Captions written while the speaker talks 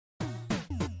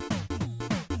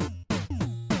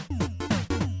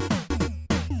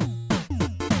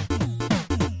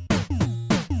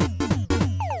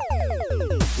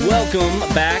Welcome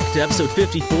back to episode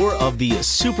 54 of the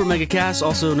Super Mega Cast,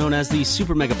 also known as the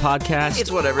Super Mega Podcast.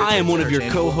 It's whatever. I am one of your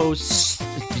co-hosts.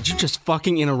 Did you just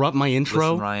fucking interrupt my intro?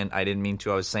 Listen, Ryan, I didn't mean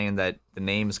to. I was saying that the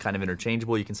name is kind of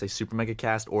interchangeable. You can say Super Mega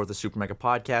Cast or the Super Mega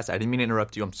Podcast. I didn't mean to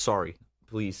interrupt you. I'm sorry.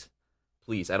 Please.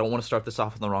 I don't want to start this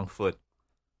off on the wrong foot.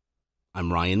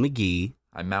 I'm Ryan McGee.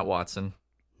 I'm Matt Watson.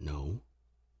 No.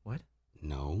 What?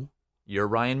 No. You're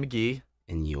Ryan McGee.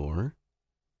 And you're?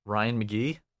 Ryan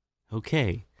McGee.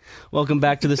 Okay. Welcome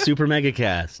back to the Super Mega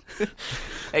Cast.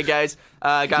 Hey, guys.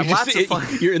 Got lots of fun.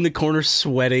 You're in the corner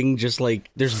sweating, just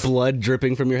like there's blood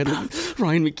dripping from your head. Like,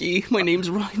 Ryan McGee. My name's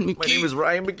Ryan McGee. My name is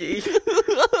Ryan McGee.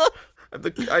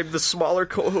 I'm the smaller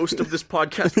co-host of this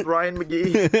podcast, Ryan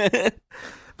McGee.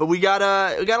 But we got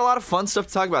a lot of fun stuff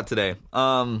to talk about today.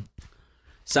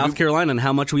 South Carolina and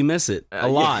how much we miss it. A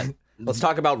lot. Yeah. Let's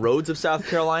talk about roads of South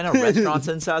Carolina, restaurants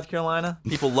in South Carolina.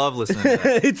 People love listening to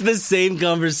that. It's the same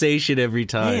conversation every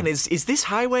time. Man, is this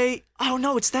highway? Oh,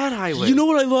 no, it's that highway. You know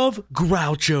what I love?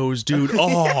 Groucho's, dude.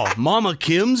 Oh, Mama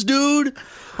Kim's, dude,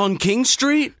 on King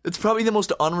Street. It's probably the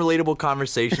most unrelatable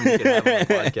conversation we can have on the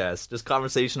podcast. Just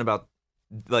conversation about,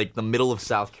 like, the middle of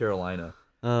South Carolina.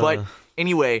 But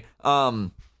anyway,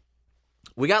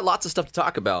 we got lots of stuff to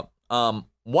talk about.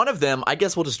 One of them, I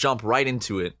guess we'll just jump right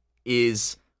into it,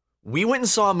 is we went and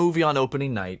saw a movie on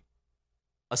opening night,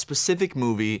 a specific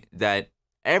movie that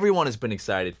everyone has been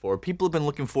excited for. People have been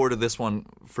looking forward to this one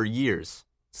for years.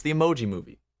 It's The Emoji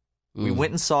Movie. We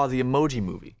went and saw The Emoji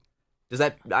Movie.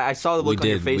 I saw the look on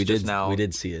your face just now. We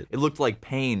did see it. It looked like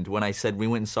pained when I said we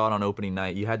went and saw it on opening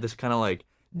night. You had this kind of like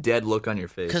dead look on your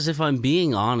face. Because if I'm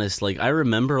being honest, like I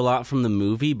remember a lot from the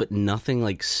movie, but nothing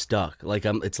like stuck. Like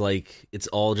it's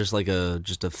all just like a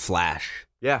flash.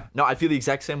 Yeah, no, I feel the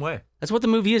exact same way. That's what the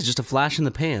movie is, just a flash in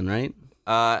the pan, right?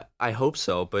 I hope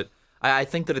so, but I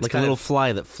think that it's like kind a little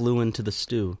fly that flew into the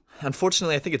stew.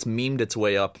 Unfortunately, I think it's memed its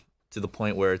way up to the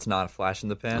point where it's not a flash in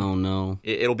the pan. Oh no!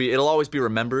 It'll always be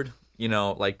remembered. You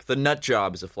know, like the nut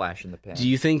job is a flash in the pan. Do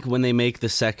you think when they make the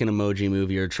second Emoji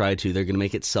Movie or try to, they're going to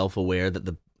make it self-aware that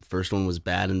the first one was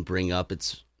bad and bring up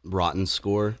its rotten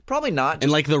score? Probably not.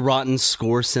 And like the rotten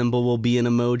score symbol will be an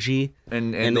emoji,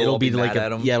 and it'll be like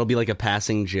it'll be like a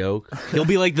passing joke. He'll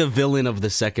be like the villain of the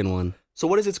second one. So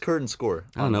what is its current score?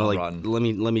 I don't know. Like rotten?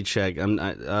 let me check.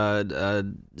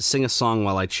 Sing a song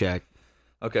while I check.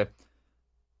 Okay.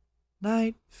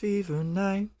 Night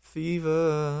fever.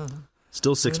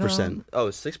 Still 6%. Oh,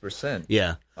 6%.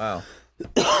 Yeah. Wow.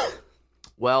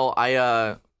 Well,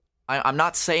 I'm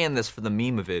not saying this for the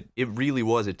meme of it. It really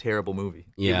was a terrible movie.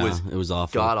 Yeah, it was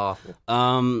awful. God awful.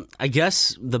 I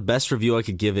guess the best review I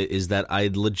could give it is that I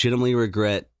legitimately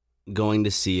regret going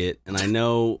to see it, and I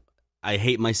know I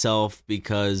hate myself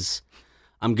because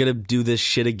I'm gonna do this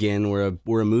shit again,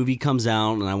 where a movie comes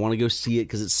out and I want to go see it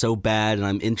because it's so bad and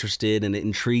I'm interested and it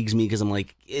intrigues me because I'm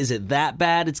like, is it that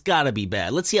bad? It's gotta be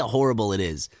bad. Let's see how horrible it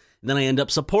is. And then I end up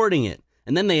supporting it,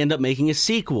 and then they end up making a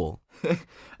sequel.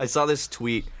 I saw this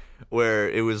tweet where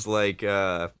it was like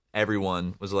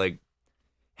everyone was like,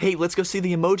 hey, let's go see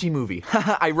the Emoji Movie.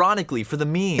 Ironically, for the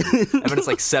meme. And then it's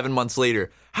like 7 months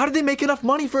later. How did they make enough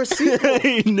money for a sequel?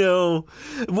 I know.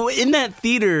 Well, in that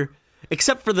theater,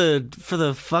 except for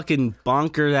the fucking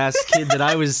bonker-ass kid that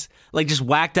I was, like, just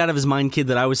whacked out of his mind kid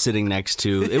that I was sitting next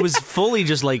to, it was fully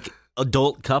just, like,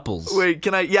 adult couples. Wait,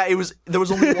 can I? Yeah, there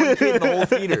was only one kid in the whole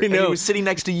theater. And he was sitting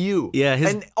next to you. Yeah.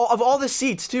 And of all the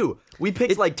seats, too. We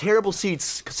picked, like, terrible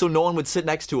seats so no one would sit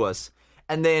next to us.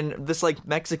 And then this, like,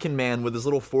 Mexican man with his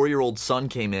little 4-year-old son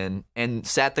came in and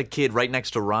sat the kid right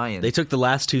next to Ryan. They took the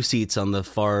last two seats on the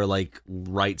far, like,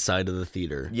 right side of the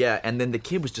theater. Yeah, and then the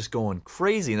kid was just going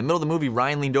crazy. In the middle of the movie,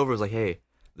 Ryan leaned over and was like, hey,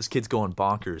 this kid's going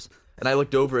bonkers. And I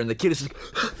looked over, and the kid is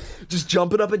just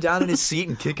jumping up and down in his seat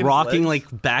and kicking rocking, his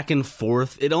legs. Like, back and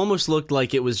forth. It almost looked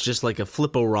like it was just, like, a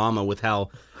flip-o-rama with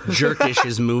how jerkish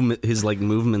his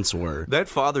movements were. That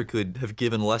father could have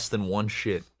given less than one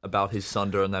shit about his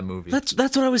son during that movie. That's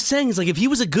what I was saying. Is like, if he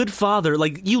was a good father,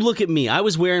 like, you look at me, I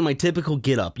was wearing my typical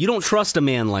get-up. You don't trust a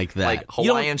man like that. Like,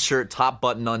 Hawaiian shirt, top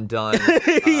button undone.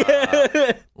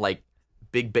 Like,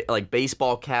 like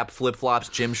baseball cap, flip-flops,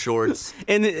 gym shorts.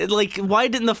 And, like, why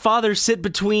didn't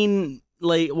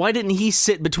he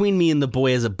sit between me and the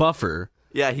boy as a buffer?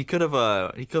 Yeah, he could have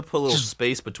put a little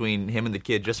space between him and the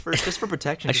kid just for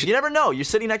protection. You never know. You're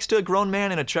sitting next to a grown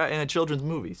man in a children's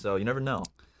movie, so you never know.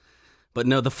 But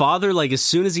no, the father, like, as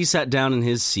soon as he sat down in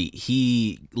his seat,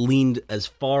 he leaned as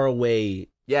far away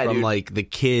from, dude, like, the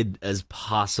kid as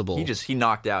possible. He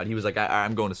knocked out. He was like,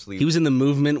 I'm going to sleep. He was in the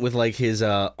movement with, like, his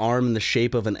arm in the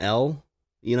shape of an L,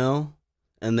 you know?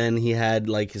 And then he had,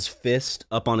 like, his fist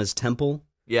up on his temple.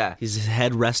 Yeah. His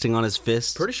head resting on his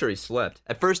fist. Pretty sure he slept.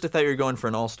 At first, I thought you were going for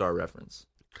an All-Star reference.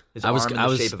 His I was arm in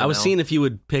the shape of an L. seeing if you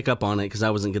would pick up on it because I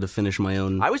wasn't going to finish my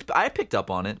own. I picked up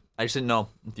on it. I just didn't know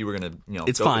if you were gonna,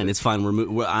 It's go fine. with it. It's fine.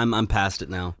 I'm past it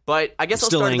now. But I guess I'm I'll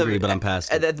still start angry, but I'm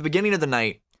past it. At the beginning of the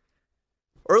night,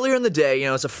 earlier in the day,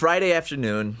 it's a Friday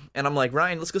afternoon, and I'm like,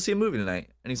 Ryan, let's go see a movie tonight.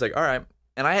 And he's like, all right.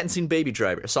 And I hadn't seen Baby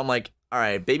Driver, so I'm like, all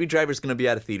right, Baby Driver's gonna be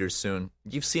out of theaters soon.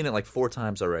 You've seen it like 4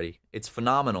 times already. It's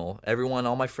phenomenal.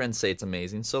 All my friends say it's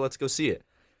amazing, so let's go see it.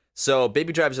 So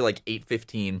Baby Drivers are like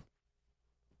 8:15.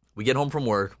 We get home from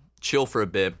work, chill for a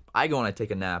bit. I go and I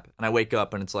take a nap, and I wake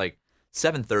up, and it's like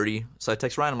 7:30. So I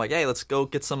text Ryan. I'm like, hey, let's go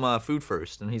get some food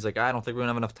first. And he's like, I don't think we're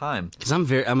gonna have enough time. Because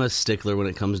I'm a stickler when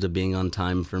it comes to being on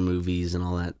time for movies and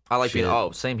all that. I like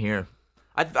shit. same here.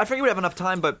 I figured we'd have enough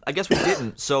time, but I guess we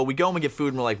didn't. So we go and we get food,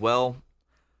 and we're like, well,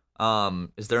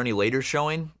 is there any later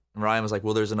showing? And Ryan was like,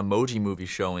 well, there's an Emoji Movie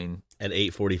showing At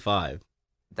 8:45.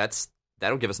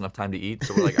 That'll give us enough time to eat.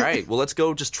 So we're like, all right, well, let's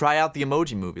go just try out the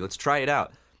Emoji Movie. Let's try it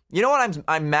out. You know what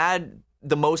I'm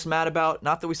the most mad about?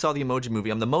 Not that we saw the Emoji Movie.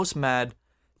 I'm the most mad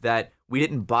that we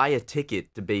didn't buy a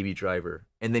ticket to Baby Driver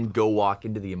and then go walk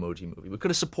into the Emoji Movie. We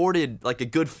could have supported like a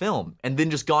good film and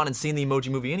then just gone and seen the Emoji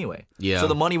Movie anyway. Yeah. So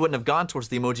the money wouldn't have gone towards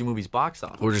the Emoji Movie's box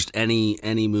office. Or just any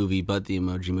movie but the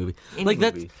Emoji Movie. Any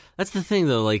movie. That's the thing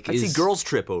though. Like, I see girls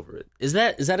trip over it. Is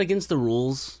that against the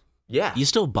rules? Yeah. You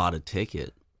still bought a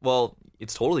ticket. Well,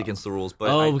 it's totally against the rules.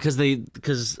 But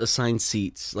because assigned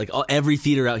seats. Like every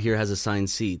theater out here has assigned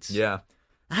seats. Yeah.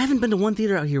 I haven't been to one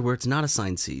theater out here where it's not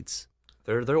assigned seats.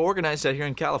 They're organized out here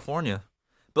in California.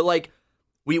 But like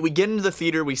we get into the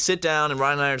theater, we sit down, and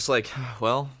Ryan and I are just like,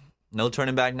 well, no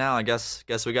turning back now. I guess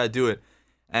we got to do it.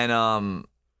 And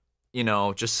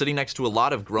just sitting next to a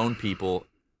lot of grown people,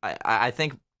 I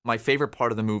think my favorite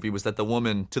part of the movie was that the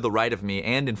woman to the right of me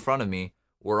and in front of me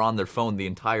were on their phone the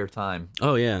entire time.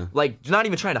 Oh yeah. Like not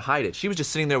even trying to hide it. She was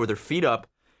just sitting there with her feet up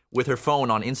with her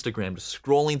phone on Instagram, just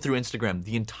scrolling through Instagram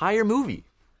the entire movie.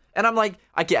 And I'm like,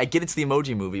 I get it's the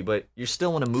Emoji Movie, but you're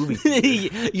still in a movie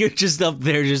theater. You're just up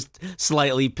there just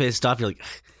slightly pissed off. You're like,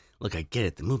 look, I get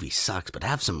it. The movie sucks, but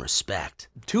have some respect.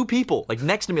 2 people, like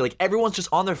next to me, like everyone's just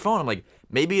on their phone. I'm like,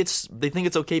 maybe they think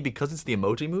it's okay because it's the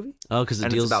Emoji Movie? Oh, because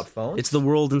it's about phones? It's the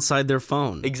world inside their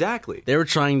phone. Exactly. They were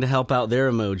trying to help out their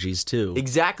emojis too.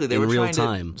 Exactly. They in were real trying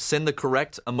time. to send the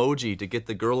correct emoji to get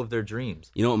the girl of their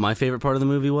dreams. You know what my favorite part of the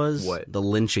movie was? What? The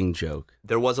lynching joke.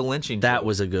 There was a lynching That joke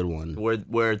was a good one.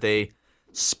 where they...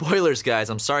 Spoilers, guys.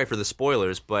 I'm sorry for the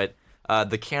spoilers, but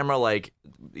the camera,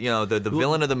 the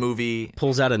villain of the movie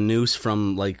pulls out a noose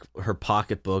from like her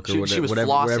pocketbook or she was whatever.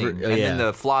 flossing, then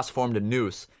the floss formed a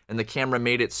noose, and the camera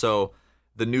made it so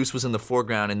the noose was in the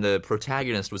foreground and the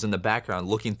protagonist was in the background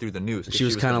looking through the noose. She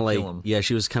was kind of like,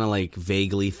 she was kind of like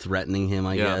vaguely threatening him,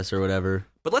 I guess, or whatever.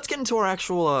 But let's get into our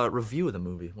actual review of the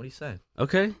movie. What do you say?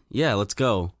 Okay, yeah, let's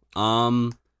go.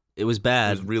 It was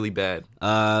bad. It was really bad.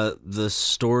 The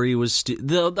story was...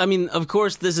 of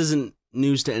course, this isn't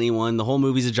news to anyone. The whole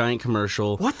movie's a giant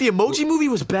commercial. What? The Emoji Movie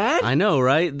was bad? I know,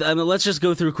 right? Let's just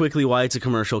go through quickly why it's a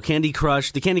commercial. Candy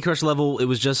Crush. The Candy Crush level, it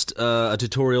was just a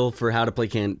tutorial for how to play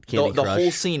Candy Crush. The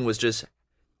whole scene was just,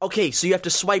 okay, so you have to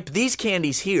swipe these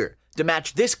candies here to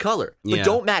match this color, but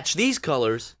don't match these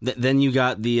colors. Then you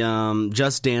got the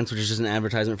Just Dance, which is just an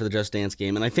advertisement for the Just Dance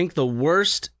game. And I think the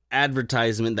worst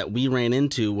advertisement that we ran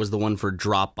into was the one for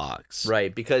Dropbox.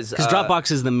 Right, because Dropbox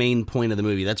is the main point of the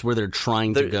movie. That's where they're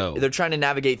trying to go. They're trying to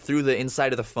navigate through the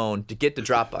inside of the phone to get to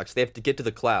Dropbox. They have to get to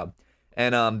the cloud.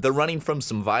 And they're running from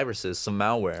some viruses, some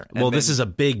malware. And this is a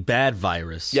big, bad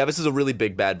virus. Yeah, this is a really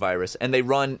big, bad virus. And they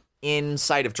run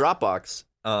inside of Dropbox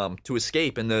to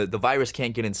escape, and the virus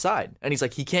can't get inside. And he's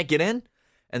like, he can't get in?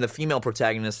 And the female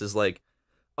protagonist is like,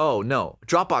 oh, no,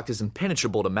 Dropbox is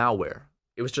impenetrable to malware.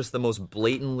 It was just the most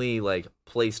blatantly,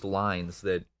 placed lines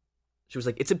that she was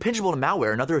like, it's impenetrable to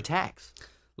malware and other attacks.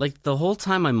 Like, the whole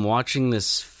time I'm watching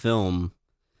this film,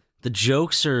 the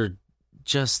jokes are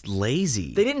just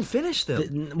lazy. They didn't finish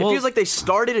them. It feels like they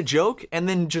started a joke and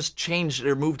then just changed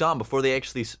or moved on before they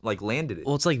actually, landed it.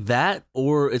 Well, it's like that,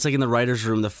 or it's like in the writer's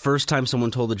room, the first time someone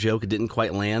told a joke, it didn't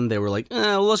quite land, they were like,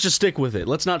 let's just stick with it.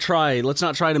 Let's not try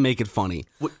to make it funny.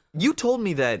 You told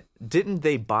me that, didn't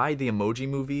they buy the Emoji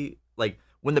Movie?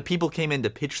 When the people came in to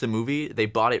pitch the movie, they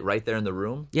bought it right there in the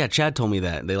room? Yeah, Chad told me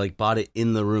that. They, bought it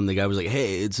in the room. The guy was like,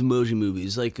 hey, it's Emoji Movie.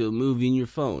 It's like a movie in your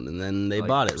phone. And then they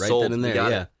bought it right then and there.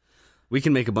 Yeah. We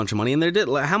can make a bunch of money. And they did.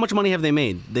 How much money have they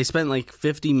made? They spent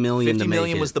 $50 million to make it. $50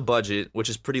 million was the budget, which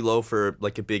is pretty low for,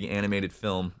 a big animated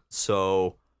film.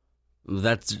 So...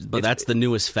 That's the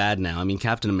newest fad now. I mean,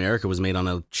 Captain America was made on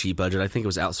a cheap budget. I think it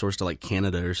was outsourced to,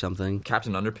 Canada or something.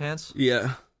 Captain Underpants?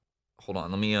 Yeah. hold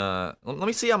on. Let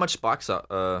me see how much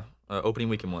opening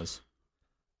weekend was.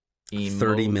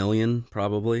 30 million,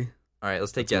 probably. All right,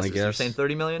 let's take guesses. You're saying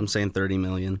 30 million? I'm saying 30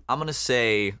 million. I'm gonna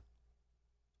say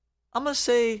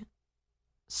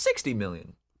 60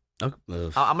 million. Oh,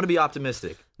 I'm gonna be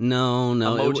optimistic. No.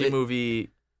 Emoji Movie.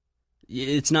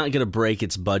 It's not gonna break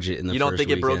its budget in the first You don't think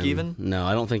it broke even? No,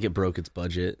 I don't think it broke its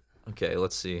budget. Okay,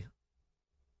 let's see.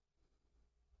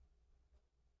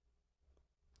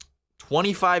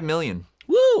 25 million.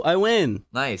 Woo! I win.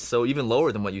 Nice. So even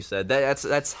lower than what you said.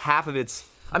 That's half of its.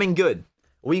 I mean, good.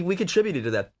 We contributed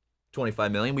to that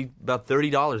 25 million. About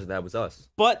 $30 of that was us.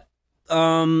 But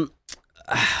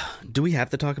do we have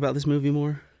to talk about this movie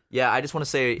more? Yeah, I just want to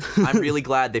say I'm really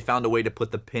glad they found a way to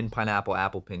put the pineapple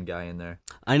apple pin guy in there.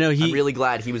 I know I'm really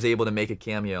glad he was able to make a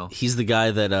cameo. He's the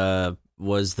guy that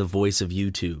was the voice of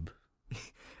YouTube.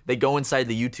 They go inside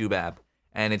the YouTube app,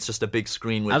 and it's just a big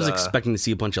screen with. I was expecting to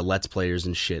see a bunch of Let's Players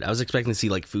and shit. I was expecting to see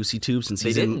like FouseyTube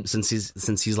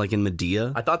since he's like in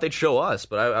Medea. I thought they'd show us,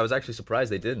 but I was actually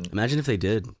surprised they didn't. Imagine if they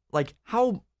did. Like,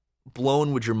 how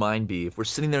blown would your mind be if we're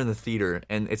sitting there in the theater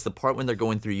and it's the part when they're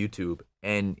going through YouTube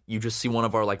and you just see one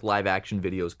of our like live action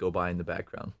videos go by in the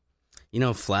background? You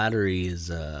know, flattery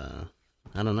is I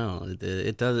don't know.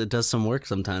 It does some work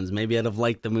sometimes. Maybe I'd have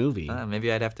liked the movie.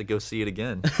 Maybe I'd have to go see it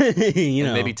again.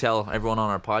 Maybe tell everyone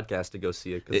on our podcast to go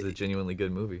see it because it's a genuinely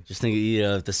good movie. Just think,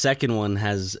 if the second one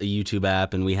has a YouTube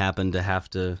app and we happen to have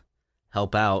to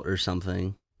help out or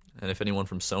something. And if anyone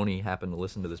from Sony happened to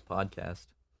listen to this podcast.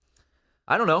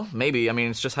 I don't know. Maybe. I mean,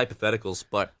 it's just hypotheticals,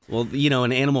 but... Well,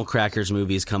 an Animal Crackers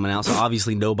movie is coming out, so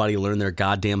obviously nobody learned their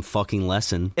goddamn fucking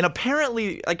lesson. And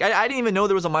apparently, like, I didn't even know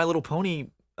there was a My Little Pony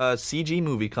CG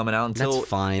movie coming out until That's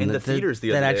fine. in the theaters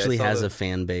the other day. That actually has a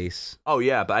fan base. Oh,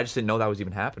 yeah, but I just didn't know that was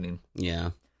even happening.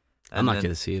 Yeah. I'm not going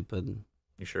to see it, but...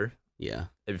 You sure? Yeah.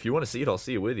 If you want to see it, I'll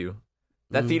see it with you.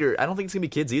 That theater, I don't think it's going to be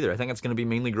kids either. I think it's going to be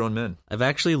mainly grown men. I've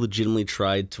actually legitimately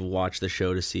tried to watch the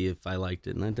show to see if I liked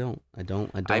it, and I don't.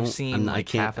 I've seen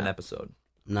half an episode.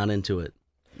 I'm not into it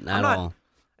at all.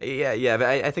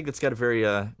 Yeah. I think it's got a very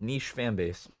niche fan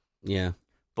base. Yeah.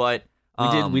 But...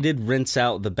 We did rinse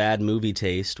out the bad movie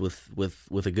taste with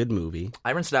a good movie.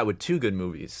 I rinsed it out with two good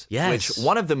movies. Yes. Which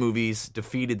one of the movies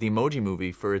defeated the Emoji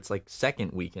Movie for its like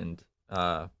second weekend,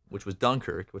 which was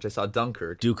Dunkirk, which I saw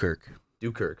Dunkirk,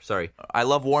 sorry. I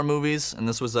love war movies, and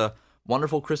this was a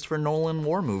wonderful Christopher Nolan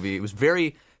war movie. It was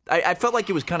very... I felt like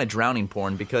it was kind of drowning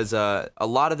porn because a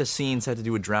lot of the scenes had to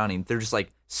do with drowning. They're just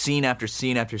like scene after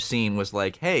scene after scene was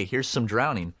like, hey, here's some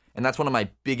drowning. And that's one of my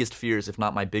biggest fears, if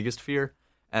not my biggest fear.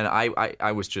 And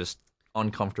I was just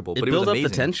uncomfortable. But it was amazing. Built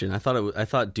up the tension. I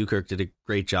thought Dunkirk did a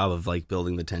great job of like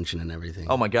building the tension and everything.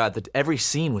 Oh my God, every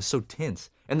scene was so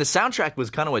tense. And the soundtrack was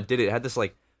kind of what did it. It had this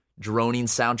like droning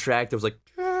soundtrack that was like...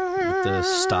 With the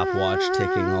stopwatch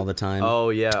ticking all the time. Oh,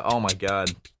 yeah. Oh, my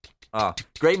God.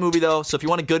 Great movie, though. So if you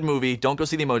want a good movie, don't go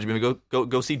see The Emoji Movie.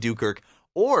 Go see Dunkirk.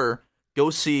 Or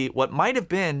go see what might have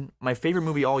been my favorite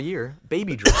movie all year,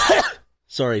 Baby Driver.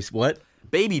 Sorry, what?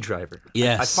 Baby Driver.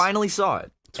 Yes. I finally saw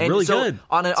it. It's really good.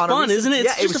 It's fun, isn't it?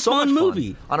 It was a fun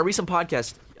movie. On a recent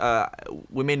podcast,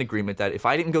 we made an agreement that if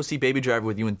I didn't go see Baby Driver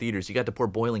with you in theaters, you got to pour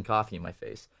boiling coffee in my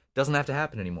face. Doesn't have to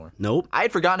happen anymore. Nope. I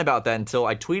had forgotten about that until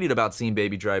I tweeted about seeing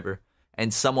Baby Driver,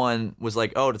 and someone was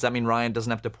like, oh, does that mean Ryan doesn't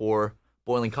have to pour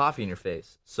boiling coffee in your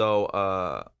face?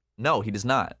 So, no, he does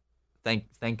not.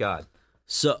 Thank God.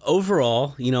 So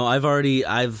overall, I'm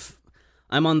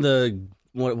on the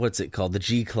what's it called? The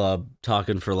G Club,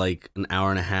 talking for like an hour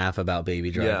and a half about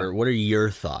Baby Driver. Yeah. What are your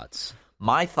thoughts?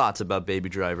 My thoughts about Baby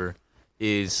Driver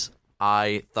is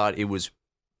I thought it was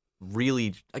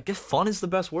really, I guess fun is the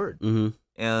best word. Mm-hmm.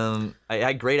 I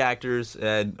had great actors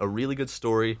and a really good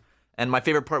story. And my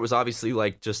favorite part was obviously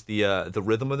like just the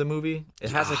rhythm of the movie. It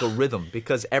has like a rhythm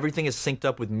because everything is synced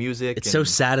up with music. It's so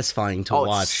satisfying to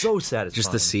watch. It's so satisfying.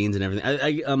 Just the scenes and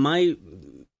everything.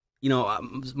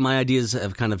 My ideas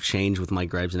have kind of changed with my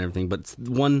gripes and everything. But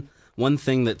one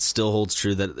thing that still holds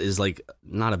true that is like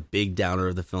not a big downer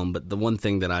of the film, but the one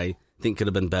thing that I think could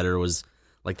have been better was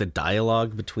like the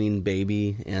dialogue between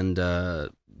Baby and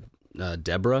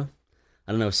Deborah.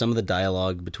 I don't know. Some of the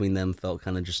dialogue between them felt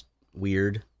kind of just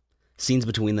weird. Scenes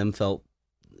between them felt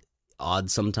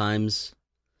odd sometimes.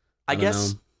 I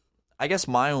guess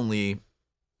my only...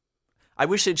 I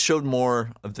wish it showed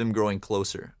more of them growing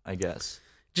closer, I guess.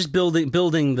 Just building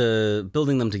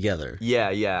them together.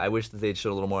 Yeah. I wish that they'd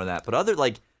show a little more of that. But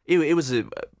it was a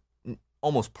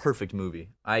almost perfect movie.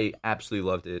 I absolutely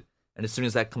loved it. And as soon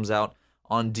as that comes out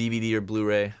on DVD or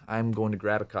Blu-ray, I'm going to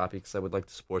grab a copy because I would like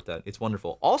to support that. It's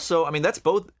wonderful. Also, I mean, that's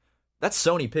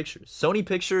Sony Pictures. Sony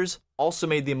Pictures also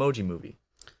made the Emoji Movie.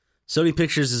 Sony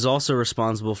Pictures is also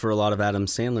responsible for a lot of Adam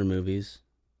Sandler movies.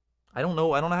 I don't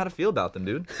know how to feel about them,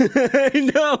 dude.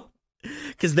 I know.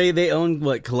 Because they own,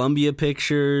 what, Columbia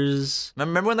Pictures?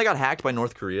 Remember when they got hacked by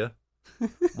North Korea?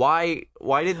 Why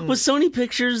didn't... Was Sony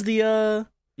Pictures the...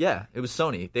 Yeah, it was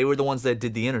Sony. They were the ones that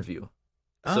did the interview.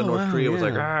 So North wow, Korea was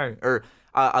like, yeah. or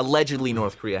allegedly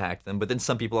North Korea hacked them, but then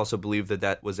some people also believe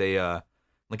that was a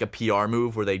like a PR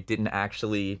move where they didn't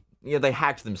actually, they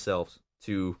hacked themselves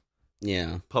to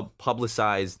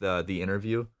publicize the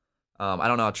interview. I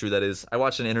don't know how true that is. I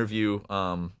watched an interview,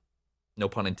 no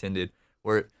pun intended,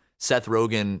 where Seth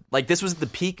Rogen, like this was the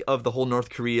peak of the whole North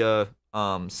Korea,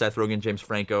 Seth Rogen, James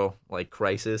Franco, like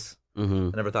crisis. Mm-hmm.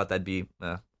 I never thought that'd be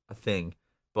a thing,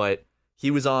 but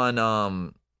he was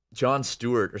on Jon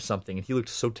Stewart or something, and he looked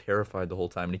so terrified the whole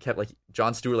time, and he kept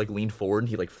Jon Stewart leaned forward and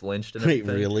he flinched and everything.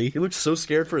 Wait, really? He looked so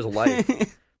scared for his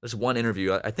life. There's one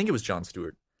interview, I think it was Jon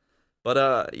Stewart,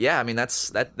 but yeah, I mean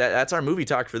that's our movie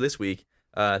talk for this week.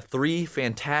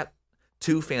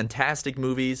 Two fantastic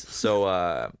movies.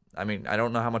 So I mean, I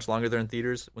don't know how much longer they're in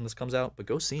theaters when this comes out, but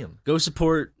go see them. Go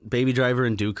support Baby Driver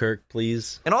and Dukirk,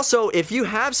 please. And also, if you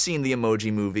have seen the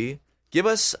Emoji Movie, give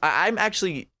us. I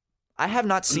have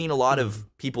not seen a lot of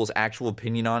people's actual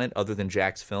opinion on it other than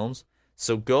Jack's films.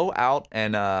 So go out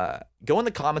and go in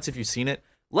the comments if you've seen it.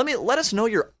 Let us know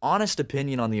your honest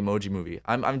opinion on the Emoji Movie.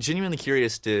 I'm genuinely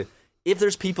curious to if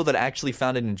there's people that actually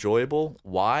found it enjoyable,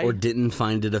 why, or didn't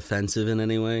find it offensive in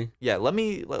any way. Yeah,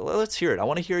 let's hear it. I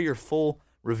want to hear your full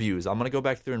reviews. I'm gonna go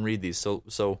back through and read these.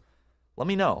 So let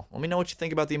me know. Let me know what you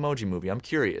think about the Emoji Movie. I'm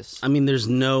curious. I mean, there's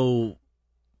no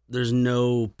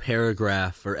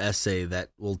paragraph or essay that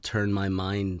will turn my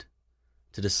mind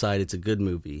to decide it's a good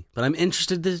movie. But I'm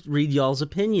interested to read y'all's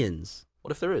opinions.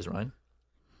 What if there is, Ryan?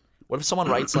 What if someone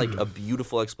writes a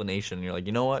beautiful explanation and you're like,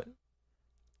 you know what?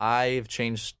 I've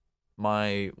changed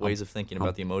my ways of thinking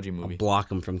about the Emoji Movie. I'll block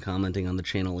them from commenting on the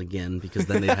channel again because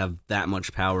then they have that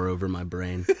much power over my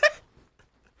brain.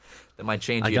 That might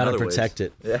change I you gotta in other protect ways.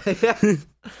 it. Yeah.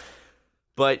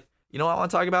 But you know what I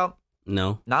want to talk about?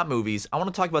 No. Not movies. I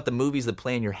want to talk about the movies that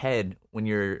play in your head when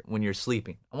you're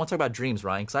sleeping. I want to talk about dreams,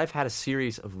 Ryan, because I've had a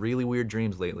series of really weird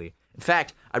dreams lately. In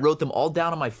fact, I wrote them all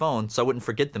down on my phone so I wouldn't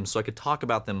forget them so I could talk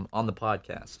about them on the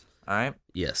podcast. All right?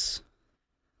 Yes.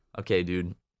 Okay,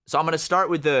 dude. So I'm going to start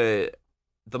with the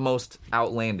most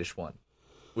outlandish one,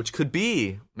 which could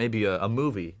be maybe a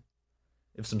movie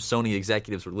if some Sony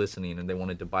executives were listening and they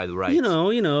wanted to buy the rights. You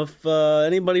know, if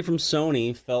anybody from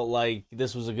Sony felt like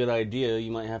this was a good idea,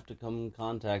 you might have to come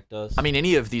contact us. I mean,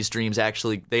 any of these dreams,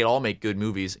 actually, they all make good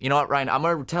movies. You know what, Ryan? I'm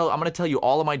gonna tell you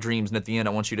all of my dreams, and at the end,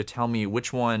 I want you to tell me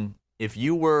which one, if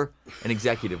you were an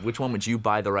executive, which one would you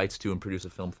buy the rights to and produce a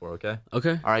film for? Okay.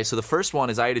 Okay. All right. So the first one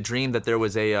is I had a dream that there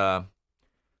was a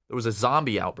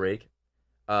zombie outbreak,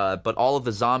 but all of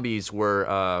the zombies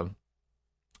were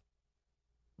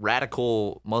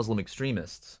radical Muslim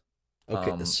extremists.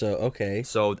 Okay.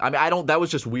 So I mean, that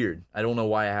was just weird. I don't know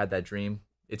why I had that dream.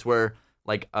 It's where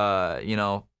those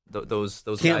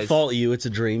can't guys fault you. It's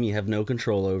a dream. You have no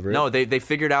control over it. No, they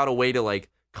figured out a way to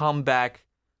come back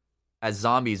as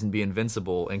zombies and be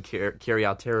invincible and carry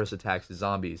out terrorist attacks as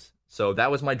zombies. So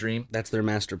that was my dream. That's their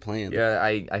master plan. Yeah,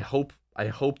 I hope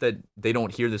that they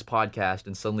don't hear this podcast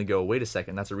and suddenly go, wait a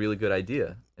second, that's a really good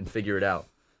idea, and figure it out.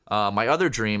 My other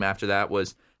dream after that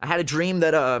was I had a dream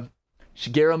that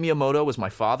Shigeru Miyamoto was my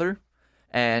father,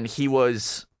 and he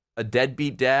was a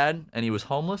deadbeat dad, and he was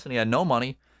homeless, and he had no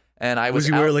money. And I was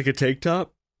he wearing a tank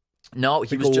top? No,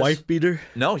 he like was a just wife beater.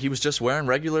 No, he was just wearing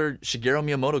regular Shigeru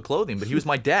Miyamoto clothing. But he was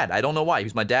my dad. I don't know why. He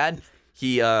was my dad.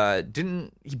 He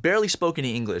barely spoke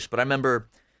any English, but I remember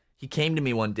he came to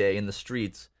me one day in the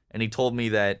streets, and he told me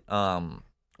that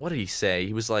what did he say?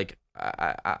 He was like,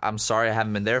 I'm sorry I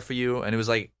haven't been there for you, and it was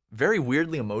very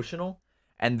weirdly emotional.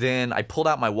 And then I pulled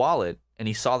out my wallet, and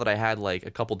he saw that I had a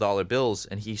couple dollar bills,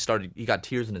 and he got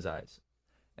tears in his eyes.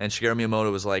 And Shigeru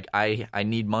Miyamoto was like, I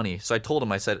need money. So I told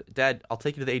him, I said, Dad, I'll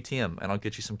take you to the ATM, and I'll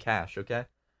get you some cash, okay?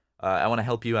 I want to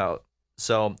help you out.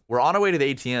 So we're on our way to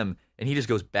the ATM, and he just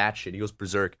goes batshit. He goes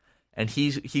berserk. And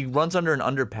he runs under an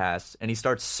underpass, and he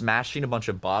starts smashing a bunch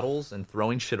of bottles and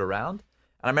throwing shit around.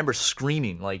 And I remember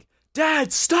screaming,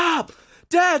 Dad, stop!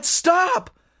 Dad, stop!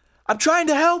 I'm trying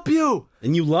to help you!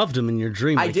 And you loved him in your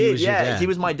dream. I did, he was your yeah. dad. He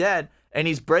was my dad. And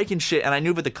he's breaking shit, and I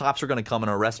knew that the cops were going to come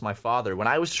and arrest my father when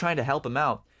I was trying to help him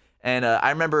out. And I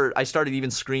remember I started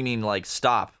even screaming,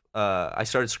 stop. I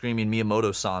started screaming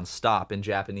Miyamoto-san, stop, in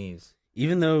Japanese.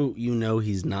 Even though you know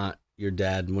he's not your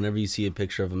dad, whenever you see a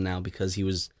picture of him now, because he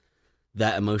was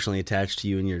that emotionally attached to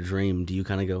you in your dream, do you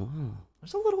kind of go, oh.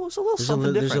 There's a little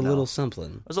something different. There's a little now.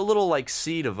 something. There's a little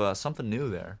seed of something new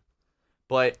there.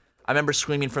 But I remember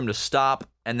screaming for him to stop,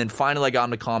 and then finally I got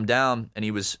him to calm down, and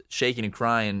he was shaking and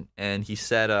crying, and he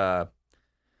said,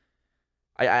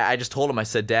 I just told him, I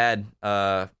said, Dad,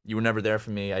 you were never there for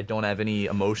me. I don't have any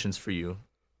emotions for you.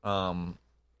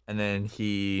 And then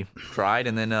he cried,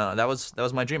 and then that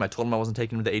was my dream. I told him I wasn't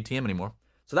taking him to the ATM anymore.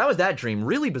 So that was that dream.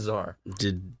 Really bizarre.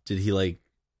 Did he like?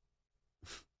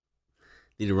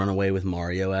 Did he run away with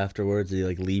Mario afterwards? Did he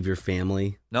like leave your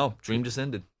family? No, dream just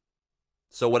ended.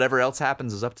 So whatever else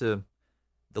happens is up to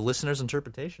the listener's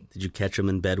interpretation. Did you catch him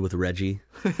in bed with Reggie?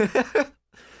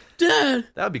 Dad!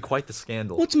 That would be quite the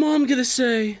scandal. What's Mom gonna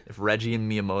say? If Reggie and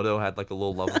Miyamoto had like a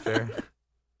little love affair.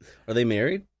 Are they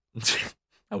married?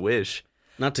 I wish.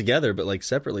 Not together, but like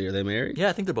separately. Are they married? Yeah,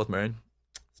 I think they're both married.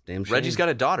 It's damn shame. Reggie's got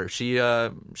a daughter. She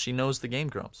knows the Game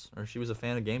Grumps. Or she was a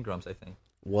fan of Game Grumps, I think.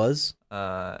 Was?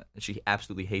 She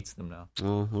absolutely hates them now.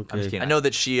 Oh, okay. I'm just kidding. I know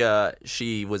that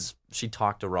she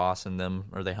talked to Ross and them,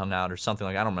 or they hung out or something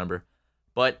like that. I don't remember.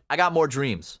 But I got more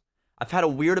dreams. I've had a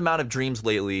weird amount of dreams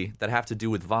lately that have to do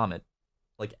with vomit.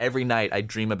 Like every night I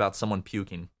dream about someone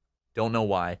puking. Don't know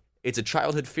why. It's a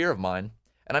childhood fear of mine,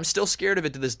 and I'm still scared of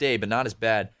it to this day, but not as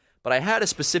bad. But I had a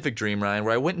specific dream, Ryan,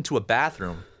 where I went into a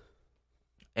bathroom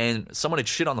and someone had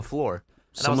shit on the floor.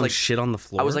 And Someone I was like, shit on the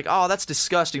floor? I was like, oh, that's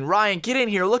disgusting. Ryan, get in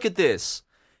here. Look at this.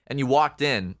 And you walked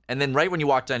in. And then right when you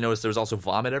walked in, I noticed there was also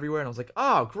vomit everywhere. And I was like,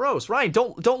 oh, gross. Ryan,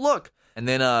 don't look. And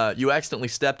then you accidentally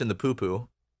stepped in the poo-poo.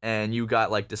 And you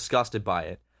got, like, disgusted by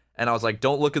it. And I was like,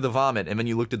 don't look at the vomit. And then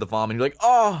you looked at the vomit. And you're like,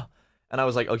 oh. And I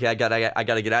was like, okay, I got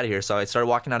to get out of here. So I started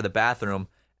walking out of the bathroom.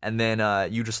 And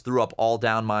then you just threw up all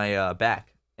down my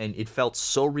back. And it felt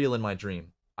so real in my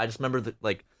dream. I just remember,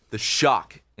 the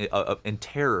shock and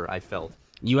terror I felt.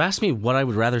 You asked me what I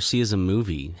would rather see as a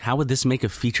movie. How would this make a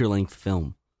feature-length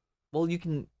film? Well,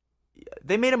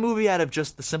 they made a movie out of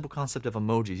just the simple concept of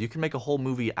emojis. You can make a whole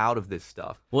movie out of this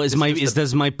stuff. Well,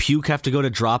 does my puke have to go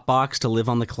to Dropbox to live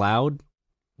on the cloud?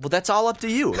 Well, that's all up to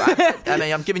you. I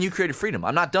mean, I'm giving you creative freedom.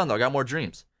 I'm not done, though. I got more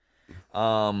dreams.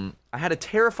 I had a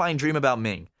terrifying dream about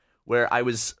Ming, where I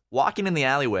was walking in the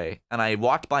alleyway, and I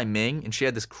walked by Ming, and she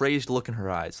had this crazed look in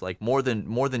her eyes, like more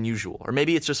than usual. Or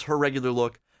maybe it's just her regular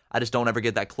look. I just don't ever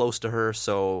get that close to her,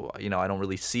 so, I don't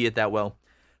really see it that well.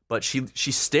 But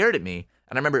she stared at me,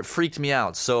 and I remember it freaked me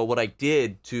out. So what I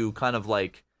did to kind of,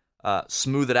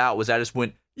 smooth it out was I just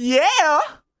went, yeah!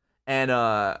 And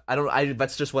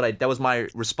that's just that was my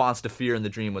response to fear in the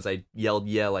dream, was I yelled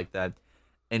yeah like that.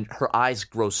 And her eyes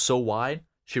grow so wide,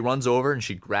 she runs over and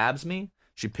she grabs me.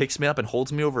 She picks me up and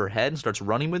holds me over her head and starts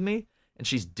running with me. And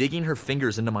she's digging her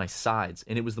fingers into my sides.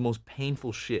 And it was the most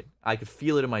painful shit. I could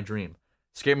feel it in my dream.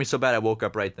 Scared me so bad I woke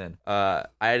up right then. I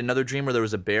had another dream where there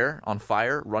was a bear on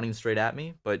fire running straight at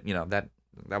me, but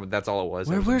that's all it was.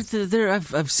 Where's there?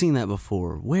 I've seen that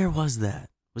before. Where was that?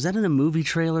 Was that in a movie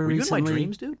trailer recently? Were you in my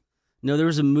dreams, dude? No, there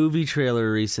was a movie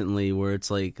trailer recently where it's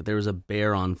like there was a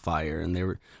bear on fire, and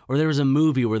there was a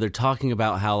movie where they're talking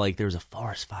about how like there was a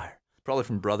forest fire. Probably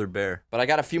from Brother Bear. But I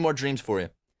got a few more dreams for you.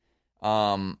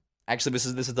 Actually, this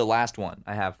is the last one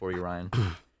I have for you, Ryan.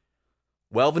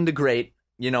 Welvin the Great.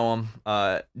 You know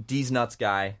him, D's Nuts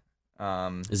guy.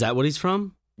 Is that what he's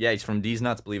from? Yeah, he's from D's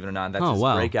Nuts, believe it or not. That's his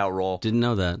breakout role. Didn't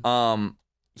know that.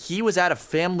 He was at a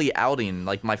family outing,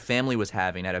 like my family was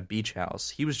having at a beach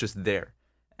house. He was just there.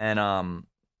 And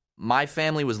my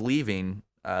family was leaving.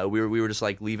 We were just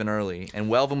like leaving early. And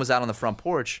Welvin was out on the front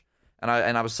porch. And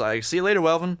I was like, see you later,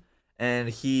 Welvin. And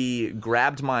he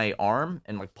grabbed my arm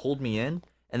and like pulled me in.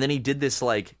 And then he did this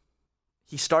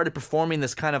he started performing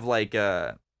this kind of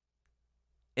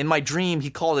in my dream, he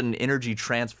called it an energy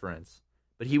transference.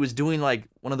 But he was doing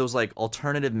one of those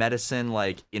alternative medicine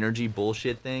energy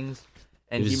bullshit things.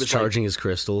 And he was charging his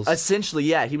crystals. Essentially,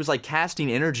 yeah. He was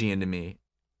casting energy into me.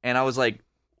 And I was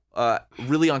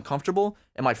really uncomfortable.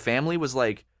 And my family was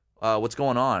what's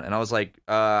going on? And I was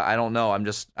I don't know.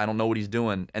 I don't know what he's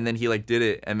doing. And then he did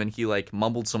it. And then he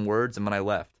mumbled some words. And then I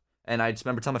left. And I just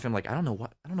remember telling my family I don't know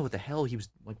what the hell he was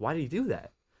why did he do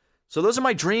that? So those are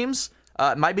my dreams.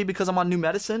 It might be because I'm on new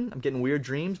medicine. I'm getting weird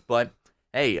dreams, but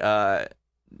hey,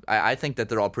 I think that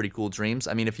they're all pretty cool dreams.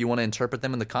 I mean, if you want to interpret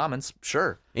them in the comments,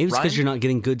 sure. Maybe it's because you're not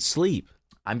getting good sleep.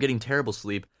 I'm getting terrible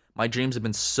sleep. My dreams have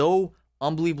been so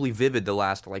unbelievably vivid the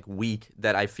last week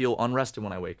that I feel unrested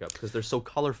when I wake up because they're so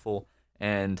colorful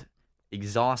and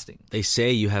exhausting. They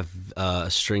say you have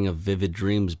a string of vivid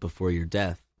dreams before your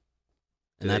death,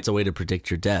 and that's a way to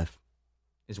predict your death.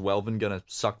 Is Welvin gonna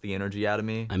suck the energy out of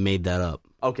me? I made that up.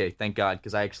 Okay, thank God,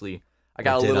 because I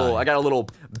got a little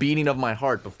beating of my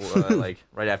heart before,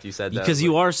 right after you said that. Because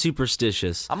you are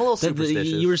superstitious. I'm a little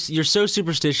superstitious. You're so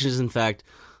superstitious, in fact.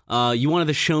 You wanted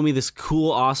to show me this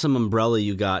cool, awesome umbrella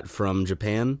you got from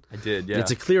Japan. I did, yeah.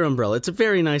 It's a clear umbrella. It's a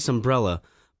very nice umbrella,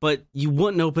 but you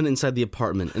wouldn't open it inside the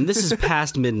apartment. And this is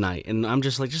past midnight, and I'm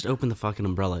just like, just open the fucking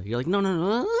umbrella. You're like,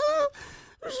 no.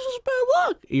 This is bad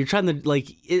luck. You're trying to, like...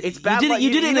 It's bad luck. You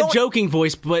did it in a joking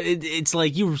voice, but it's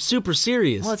like you were super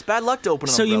serious. Well, it's bad luck to open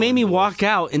an umbrella. So you made me indoors. walk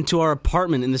out into our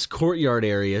apartment in this courtyard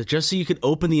area just so you could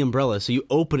open the umbrella. So you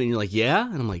open it and you're like, yeah?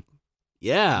 And I'm like,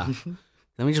 yeah.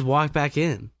 Then we just walked back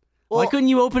in. Why couldn't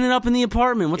you open it up in the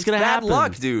apartment? What's going to happen? Bad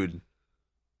luck, dude.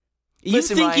 You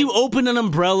think you open an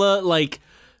umbrella, like...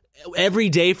 every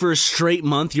day for a straight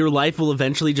month, your life will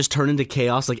eventually just turn into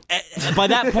chaos. Like by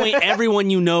that point, everyone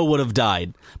you know would have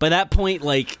died. By that point,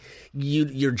 like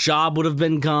your job would have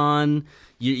been gone.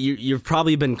 You've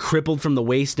probably been crippled from the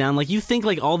waist down. Like you think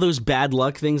like all those bad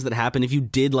luck things that happen, if you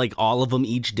did like all of them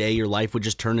each day, your life would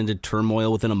just turn into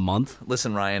turmoil within a month.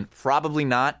 Listen, Ryan, probably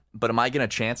not. But am I going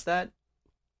to chance that?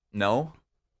 No.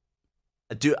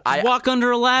 Dude, I walk under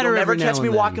a ladder. You'll never every catch now me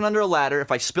and then. walking under a ladder.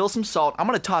 If I spill some salt, I'm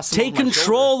gonna toss some. Take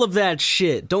control of that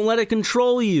shit. Don't let it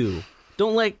control you.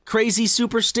 Don't let crazy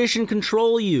superstition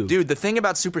control you. Dude, the thing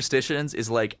about superstitions is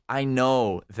like I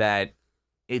know that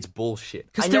it's bullshit.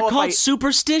 Because they're called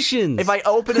superstitions. If I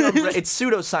open an umbrella, it's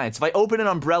pseudoscience. If I open an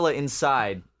umbrella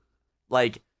inside,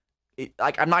 like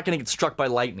I'm not gonna get struck by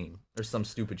lightning or some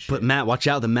stupid shit. But Matt, watch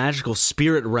out! The magical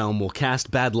spirit realm will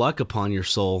cast bad luck upon your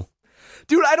soul.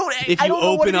 Dude, I don't. If you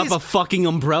open up a fucking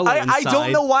umbrella inside, I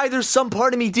don't know why. There's some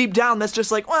part of me deep down that's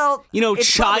just like, well,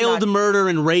 child murder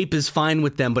and rape is fine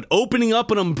with them, but opening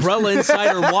up an umbrella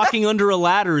inside or walking under a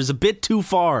ladder is a bit too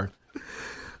far.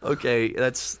 Okay,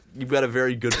 you've got a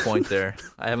very good point there.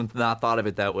 I haven't not thought of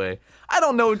it that way. I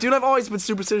don't know, dude. I've always been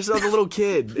superstitious as a little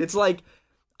kid. It's like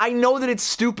I know that it's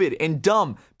stupid and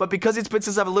dumb, but because it's been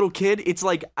since I'm a little kid, it's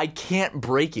like I can't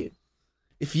break it.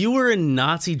 If you were in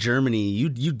Nazi Germany,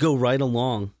 you'd go right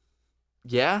along.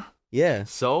 Yeah? Yeah.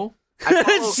 So? What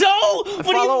do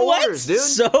you want? Orders, dude.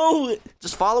 So?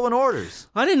 Just following orders.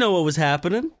 I didn't know what was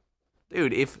happening.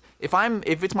 Dude, if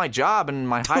it's my job and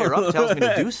my higher up tells me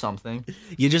to do something,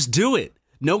 you just do it.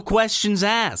 No questions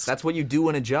asked. That's what you do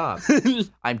in a job.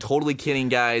 I'm totally kidding,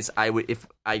 guys.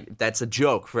 That's a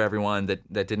joke for everyone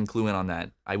that didn't clue in on that.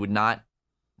 I would not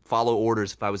follow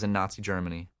orders if I was in Nazi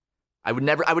Germany. I would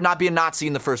not be a Nazi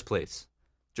in the first place,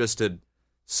 just to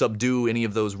subdue any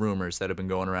of those rumors that have been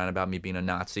going around about me being a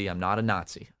Nazi. I'm not a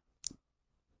Nazi.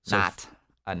 Not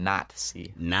a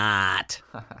Nazi. Not.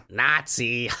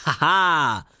 Nazi. Ha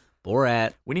ha.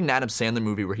 Borat. We need an Adam Sandler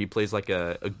movie where he plays like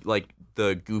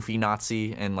the goofy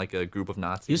Nazi and like a group of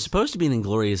Nazis. He was supposed to be in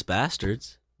Inglourious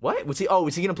Bastards. What? Was he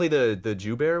going to play the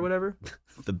Jew bear or whatever?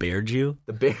 The bear Jew?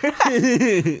 The bear?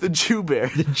 The Jew bear.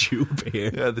 The Jew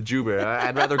bear. Yeah, the Jew bear.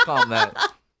 I'd rather call him that.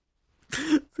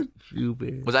 The Jew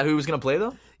bear. Was that who he was going to play,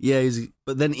 though? Yeah,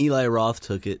 but then Eli Roth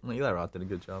took it. Well, Eli Roth did a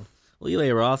good job. Well, Eli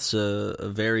Roth's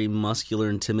a very muscular,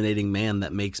 intimidating man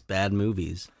that makes bad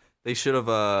movies. They should have,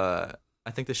 I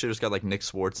think they should have just got, like, Nick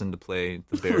Swartzen to play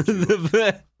the bear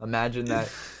Jew. Imagine that.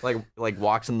 Like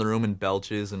walks in the room and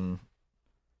belches and...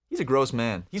 He's a gross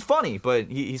man. He's funny, but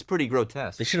he's pretty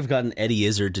grotesque. They should have gotten Eddie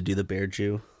Izzard to do the bear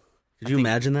Jew. Could you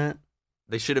imagine that?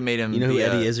 They should have made him. You know who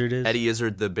Eddie Izzard is? Eddie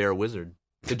Izzard, the bear wizard,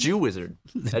 the Jew wizard.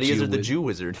 Eddie Izzard, the Jew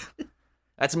wizard.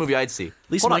 That's a movie I'd see. At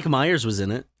least Mike Myers was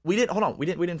in it. We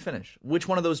didn't finish. Which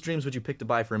one of those dreams would you pick to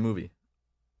buy for a movie?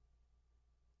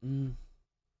 The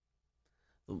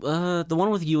one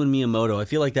with you and Miyamoto. I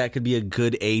feel like that could be a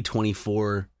good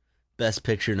A24 Best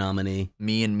Picture nominee.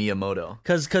 Me and Miyamoto.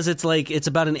 Because it's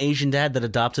about an Asian dad that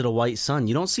adopted a white son.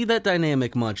 You don't see that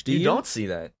dynamic much, do you? You don't see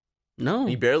that. No.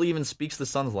 He barely even speaks the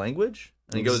son's language.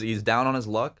 And he's down on his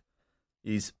luck.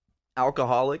 He's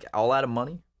alcoholic, all out of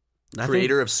money.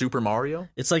 Creator of Super Mario.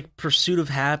 It's like Pursuit of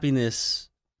Happiness,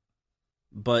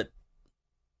 but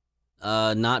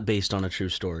not based on a true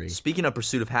story. Speaking of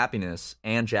Pursuit of Happiness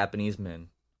and Japanese men,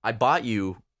 I bought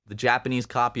you the Japanese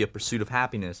copy of Pursuit of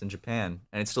Happiness in Japan,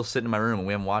 and it's still sitting in my room, and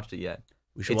we haven't watched it yet.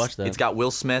 We should watch that. It's got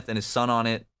Will Smith and his son on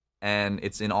it, and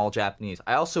it's in all Japanese.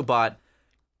 I also bought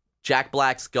Jack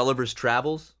Black's Gulliver's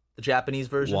Travels, the Japanese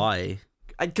version. Why?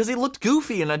 Because it looked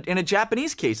goofy in a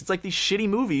Japanese case. It's like these shitty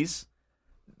movies,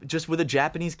 just with a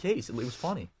Japanese case. It was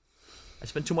funny. I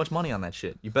spent too much money on that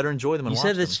shit. You better enjoy them and watch them.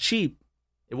 You said it's cheap.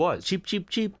 It was. Cheap.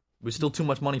 It was still too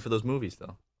much money for those movies,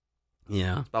 though.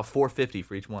 Yeah. About $4.50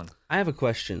 for each one. I have a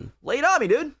question. Lay it on me,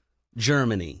 dude.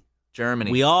 Germany.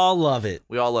 We all love it.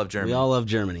 We all love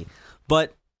Germany.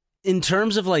 But in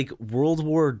terms of like World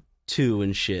War II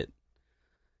and shit,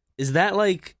 is that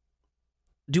like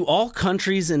do all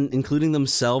countries, including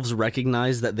themselves,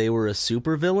 recognize that they were a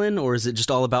supervillain, or is it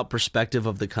just all about perspective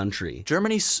of the country?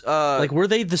 Germany's like, were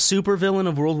they the supervillain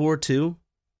of World War II?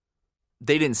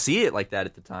 They didn't see it like that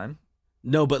at the time.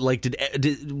 No, but like,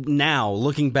 did now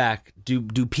looking back, do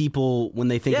people when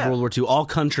they think of World War II, all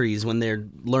countries when they're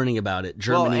learning about it,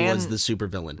 Germany was the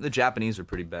supervillain. The Japanese are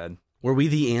pretty bad. Were we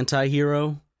the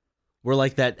anti-hero? We're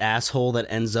like that asshole that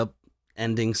ends up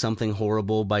ending something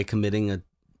horrible by committing a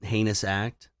heinous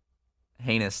act.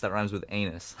 Heinous, that rhymes with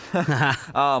anus.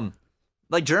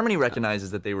 Like Germany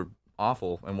recognizes that they were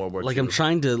awful in World War II. Like I'm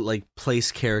trying to like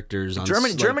place characters on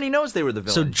Germany. Germany knows they were the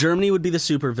villain. So Germany would be the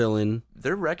supervillain.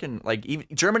 Even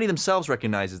Germany themselves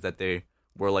recognizes that they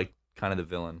were like kind of the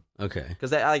villain. Okay.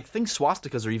 Because I think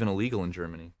swastikas are even illegal in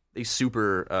Germany. They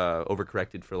super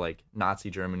overcorrected for like Nazi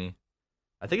Germany.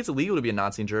 I think it's illegal to be a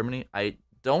Nazi in Germany. I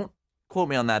don't quote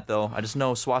me on that though. I just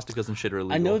know swastikas and shit are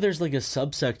illegal. I know there's like a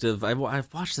subsect of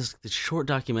I've watched this short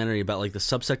documentary about like the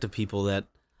subsect of people that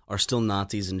are still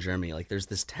Nazis in Germany. Like there's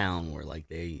this town where like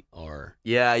they are.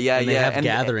 Yeah. They have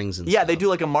gatherings and yeah, stuff. they do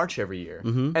like a march every year.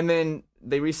 Mm-hmm. And then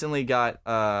they recently got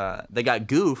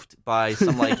goofed by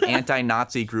some like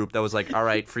anti-Nazi group that was like, all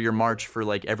right, for your march, for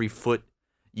like every foot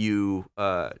you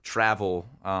travel,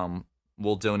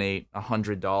 we'll donate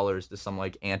 $100 to some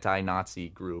like anti-Nazi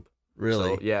group.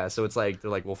 Really? So, yeah. So it's like they're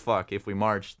like, well, fuck. If we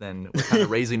march, then we're kind of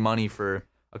raising money for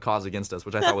a cause against us,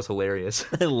 which I thought was hilarious.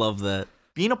 I love that.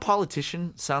 Being a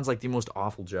politician sounds like the most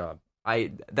awful job.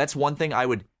 That's one thing I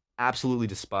would absolutely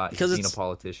despise because being a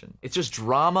politician. It's just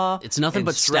drama. It's nothing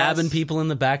but stress. stabbing people in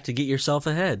the back to get yourself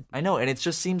ahead. I know, and it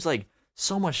just seems like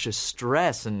so much just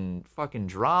stress and fucking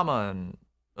drama and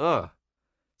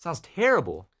sounds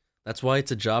terrible. That's why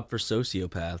it's a job for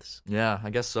sociopaths. Yeah, I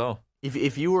guess so.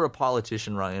 If you were a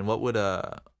politician, Ryan, what would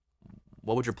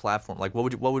your platform like?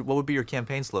 What would be your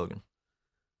campaign slogan?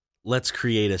 Let's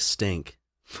create a stink.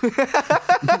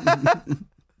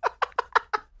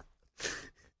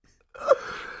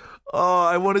 Oh,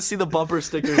 I want to see the bumper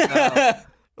stickers now.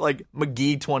 Like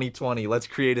McGee 2020. Let's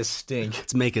create a stink.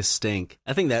 Let's make a stink.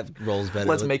 I think that rolls better.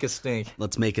 Let's make a stink.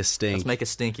 Let's make a stink. Let's make a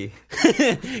stinky.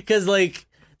 Because like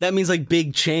that means like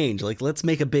big change. Like let's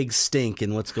make a big stink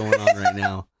in what's going on right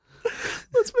now.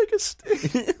 Let's make a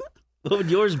stink. What would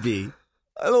yours be?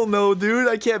 I don't know, dude.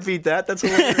 I can't beat that. That's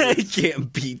hilarious. I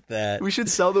can't beat that. We should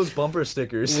sell those bumper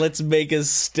stickers. Let's make a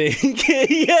stink.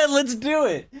 Yeah, let's do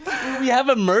it. We have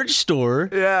a merch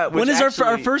store. Yeah. When is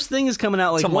our first thing is coming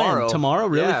out? Like tomorrow. When? Tomorrow?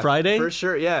 Really? Yeah, Friday? For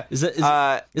sure. Yeah. Is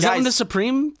that when the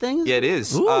Supreme thing? Yeah, it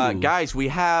is. Guys, we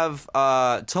have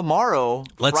tomorrow.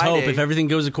 Let's Friday, hope if everything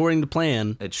goes according to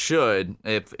plan. It should.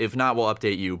 If not, we'll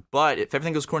update you. But if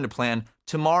everything goes according to plan,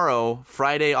 tomorrow,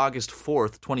 Friday, August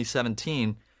 4th,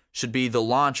 2017. Should be the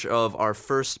launch of our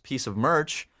first piece of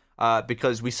merch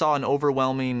because we saw an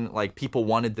overwhelming, like, people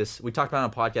wanted this. We talked about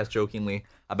it on a podcast jokingly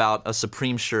about a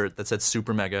Supreme shirt that said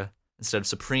Super Mega instead of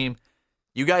Supreme.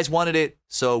 You guys wanted it,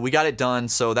 so we got it done.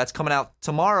 So that's coming out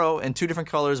tomorrow in 2 different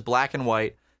colors, black and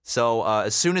white. So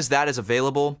as soon as that is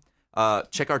available,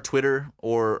 check our Twitter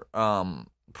or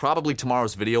probably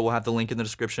tomorrow's video. We'll have the link in the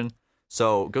description.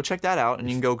 So go check that out, and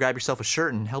you can go grab yourself a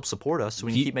shirt and help support us so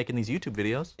we can keep making these YouTube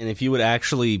videos. And if you would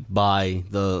actually buy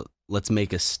the Let's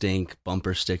Make a Stink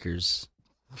bumper stickers,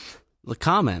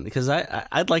 comment, because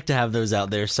I'd like to have those out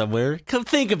there somewhere. Come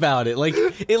think about it. Like,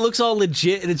 it looks all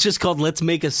legit, and it's just called Let's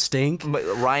Make a Stink.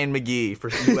 Ryan McGee for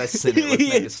U.S. Senate, Let's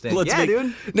Make a Stink.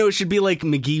 Dude. No, it should be like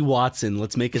McGee Watson,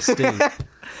 Let's Make a Stink.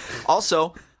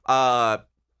 Also,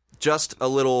 just a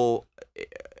little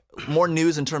more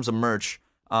news in terms of merch.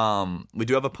 We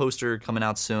do have a poster coming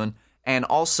out soon. And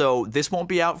also, this won't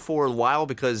be out for a while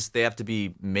because they have to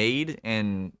be made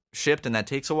and shipped, and that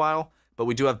takes a while. But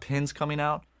we do have pins coming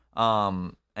out.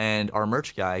 And our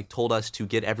merch guy told us to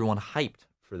get everyone hyped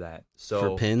for that. So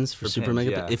for pins? For Super pins,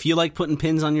 Mega? yeah. If you like putting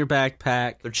pins on your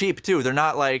backpack. They're cheap, too. They're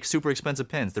not, like, super expensive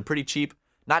pins. They're pretty cheap.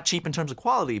 Not cheap in terms of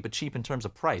quality, but cheap in terms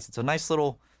of price. It's a nice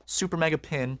little Super Mega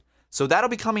pin. So that'll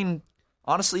be coming...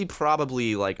 Honestly,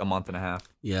 probably like a month and a half.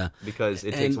 Yeah, because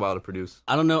it takes a while to produce.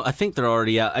 I don't know. I think they're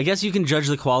already out. I guess you can judge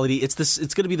the quality. It's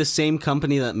going to be the same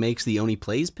company that makes the Oni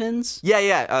Plays pins.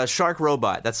 Yeah. Shark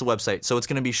Robot. That's the website. So it's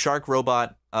going to be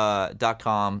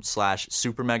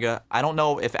sharkrobot.com/supermega. I don't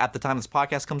know if at the time this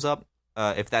podcast comes up,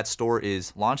 if that store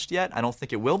is launched yet. I don't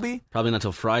think it will be. Probably not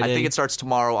till Friday. I think it starts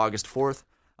tomorrow, August 4th.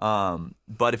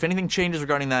 But if anything changes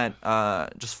regarding that,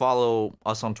 just follow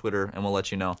us on Twitter and we'll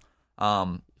let you know.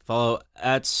 Follow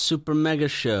at Super Mega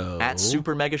Show. At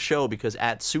Super Mega Show, because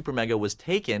at Super Mega was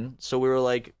taken, so we were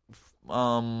like,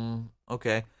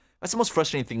 okay. That's the most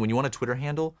frustrating thing when you want a Twitter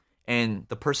handle and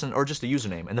the person, or just a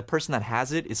username, and the person that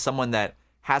has it is someone that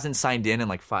hasn't signed in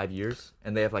like 5 years,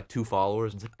 and they have like 2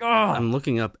 followers. And it's like, I'm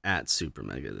looking up at Super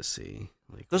Mega to see.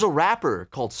 Like, there's a rapper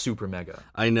called Super Mega.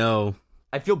 I know.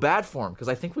 I feel bad for him because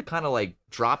I think we kind of like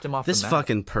dropped him off This the map.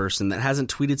 fucking person that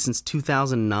hasn't tweeted since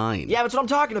 2009. Yeah, that's what I'm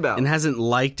talking about. And hasn't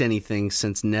liked anything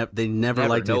since they never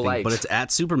liked no anything. likes. But it's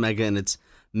at Super Mega, and it's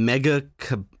Mega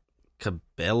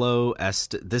Cabello This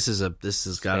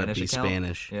has got to be account?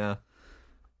 Spanish. Yeah.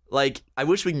 Like, I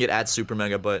wish we can get at Super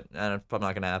Mega, but it's probably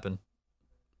not going to happen.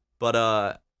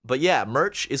 But yeah,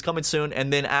 merch is coming soon.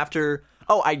 And then after...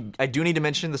 Oh, I do need to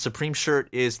mention the Supreme shirt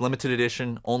is limited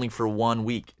edition only for 1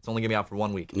 week. It's only going to be out for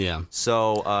 1 week. Yeah.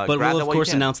 So, but grab we'll, that of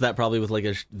course, announce that probably with like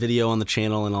a video on the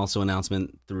channel and also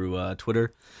announcement through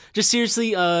Twitter. Just seriously,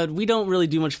 we don't really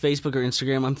do much Facebook or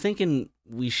Instagram. I'm thinking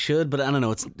we should, but I don't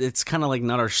know. It's kind of like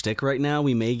not our stick right now.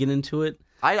 We may get into it.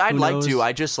 I'd like to.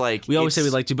 I just like... We always say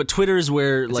we'd like to, but Twitter is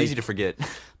where... It's easy to forget.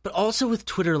 But also with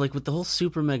Twitter, like with the whole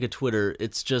Super Mega Twitter,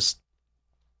 it's just...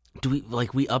 we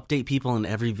update people in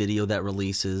every video that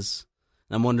releases?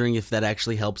 I'm wondering if that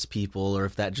actually helps people or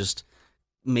if that just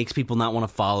makes people not want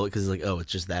to follow it because it's like, oh,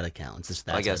 it's just that account. It's just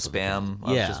that. I guess spam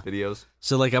of just videos.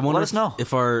 So like, I wonder let us know.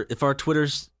 if our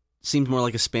Twitters seems more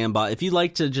like a spam bot. If you'd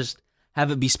like to just have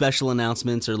it be special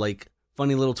announcements or like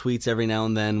funny little tweets every now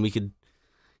and then, we could.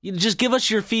 You just give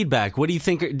us your feedback. What do you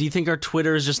think? Do you think our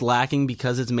Twitter is just lacking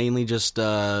because it's mainly just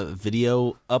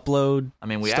video upload? I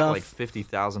mean, we stuff? have like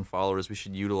 50,000 followers. We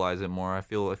should utilize it more. I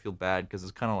feel bad because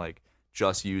it's kind of like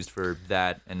just used for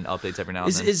that and updates every now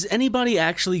and then. Is anybody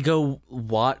actually go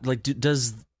watch? Like, do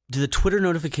the Twitter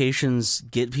notifications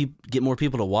get more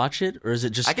people to watch it, or is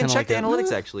it just? I can check like the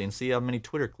analytics actually and see how many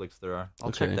Twitter clicks there are.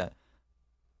 I'll check that.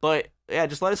 But yeah,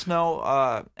 just let us know.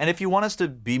 And if you want us to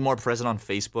be more present on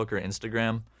Facebook or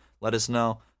Instagram, let us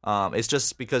know. It's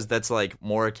just because that's like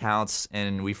more accounts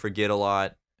and we forget a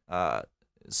lot. And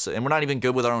we're not even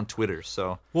good with our own Twitter.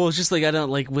 So well, it's just like I don't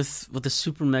like with the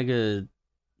Super Mega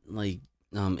like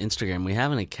Instagram. We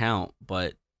have an account,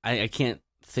 but I can't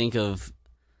think of.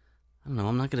 I don't know.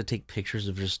 I'm not gonna take pictures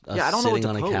of just us I don't sitting know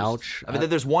on what to a post. couch. I mean,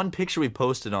 there's one picture we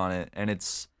posted on it, and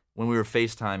it's when we were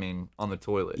FaceTiming on the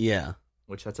toilet. Yeah.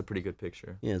 Which that's a pretty good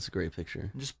picture. Yeah, it's a great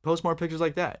picture. Just post more pictures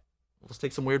like that. Let's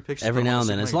take some weird pictures. Every now and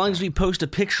then. As long as we post a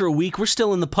picture a week, we're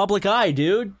still in the public eye,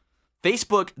 dude.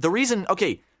 Facebook, the reason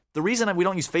we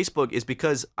don't use Facebook is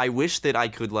because I wish that I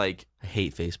could like... I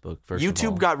hate Facebook, first YouTube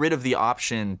of all. got rid of the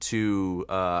option to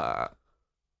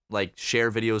like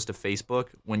share videos to Facebook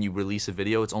when you release a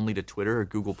video. It's only to Twitter or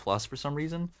Google Plus for some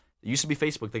reason. It used to be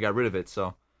Facebook. They got rid of it,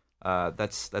 so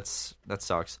that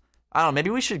sucks. I don't know. Maybe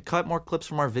we should cut more clips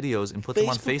from our videos and put them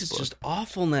on Facebook. It's just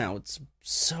awful now. It's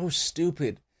so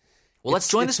stupid. Well, let's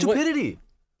join the stupidity.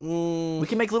 We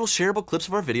can make little shareable clips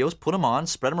of our videos, put them on,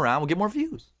 spread them around. We'll get more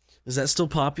views. Is that still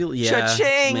popular? Yeah, Cha-ching!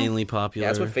 it's mainly popular.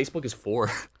 Yeah, that's what Facebook is for.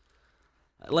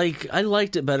 Like, I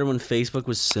liked it better when Facebook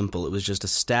was simple. It was just a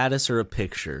status or a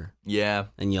picture. Yeah.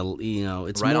 And you know,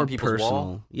 it's right more on people's personal.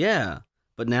 wall. Yeah.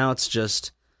 But now it's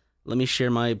just, let me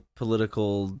share my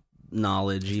political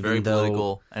knowledge, it's even very though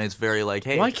political, and it's very like,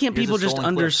 hey, why can't here's people a just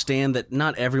stolen clip. understand that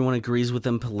not everyone agrees with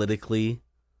them politically?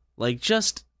 Like,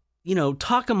 just, you know,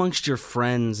 talk amongst your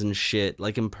friends and shit,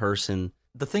 like in person.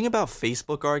 The thing about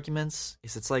Facebook arguments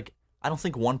is it's like, I don't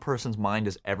think one person's mind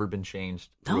has ever been changed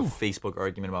through a Facebook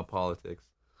argument about politics.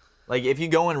 Like, if you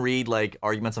go and read, like,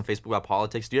 arguments on Facebook about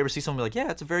politics, do you ever see someone be like, yeah,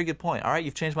 that's a very good point. All right,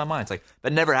 you've changed my mind. It's like,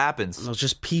 that never happens. It's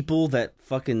just people that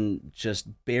fucking just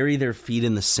bury their feet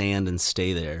in the sand and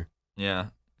stay there. Yeah.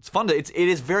 It's fun to, it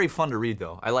is very fun to read,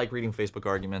 though. I like reading Facebook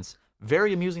arguments.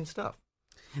 Very amusing stuff.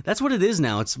 That's what it is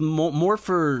now. It's more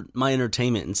for my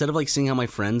entertainment. Instead of, like, seeing how my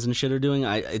friends and shit are doing,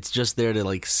 it's just there to,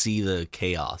 like, see the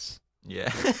chaos. Yeah.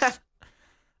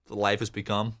 The life has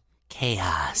become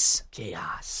chaos.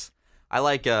 I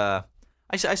like, I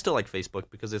still like Facebook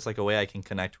because it's like a way I can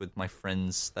connect with my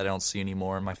friends that I don't see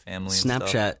anymore and my family and Snapchat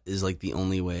stuff. is like the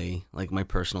only way, like my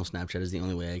personal Snapchat is the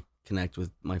only way I connect with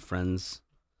my friends.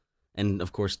 And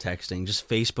of course texting. Just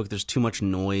Facebook, there's too much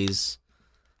noise.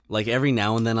 Like every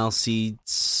now and then I'll see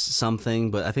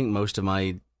something, but I think most of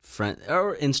my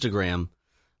or Instagram,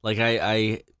 like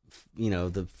I you know,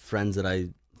 the friends that I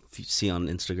see on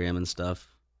Instagram and stuff.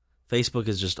 Facebook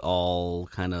is just all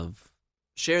kind of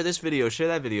share this video, share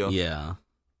that video. Yeah.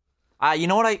 You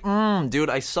know what dude,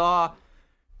 I saw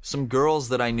some girls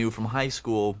that I knew from high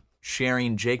school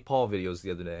sharing Jake Paul videos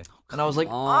the other day. And I was like,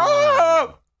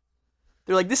 oh!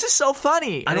 They're like, this is so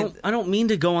funny. I don't mean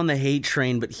to go on the hate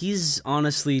train, but he's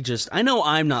honestly just, I know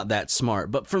I'm not that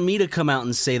smart, but for me to come out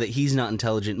and say that he's not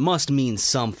intelligent must mean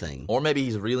something. Or maybe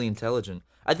he's really intelligent.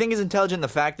 I think he's intelligent in the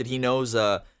fact that he knows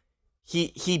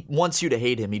he wants you to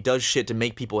hate him. He does shit to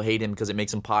make people hate him because it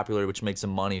makes him popular, which makes him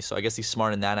money. So I guess he's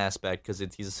smart in that aspect because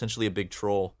he's essentially a big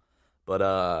troll.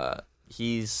 But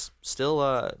he's still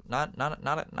not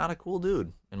a cool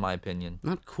dude in my opinion.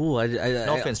 Not cool.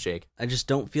 No offense, Jake. I just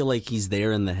don't feel like he's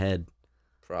there in the head.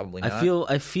 Probably not.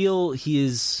 I feel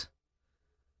he's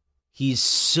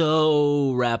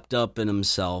so wrapped up in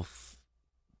himself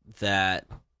that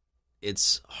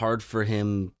it's hard for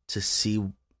him to see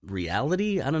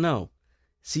reality. I don't know.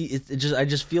 See, I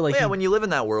just feel like when you live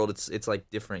in that world, it's like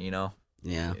different, you know.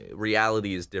 Yeah,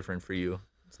 reality is different for you.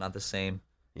 It's not the same.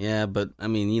 Yeah, but I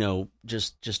mean, you know,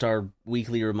 just our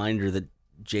weekly reminder that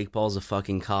Jake Paul's a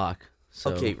fucking cock.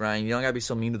 So. Okay, Ryan, you don't gotta be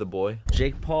so mean to the boy.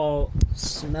 Jake Paul,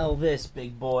 smell this,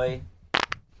 big boy.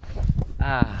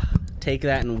 Take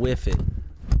that and whiff it.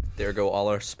 There go all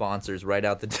our sponsors right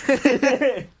out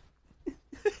the...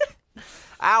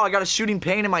 Ow, I got a shooting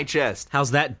pain in my chest.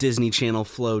 How's that Disney Channel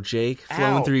flow, Jake?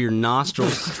 Flowing through your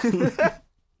nostrils.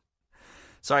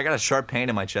 Sorry, I got a sharp pain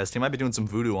in my chest. He might be doing some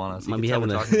voodoo on us. Might be having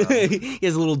he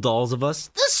has little dolls of us.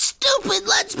 The stupid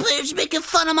Let's Players making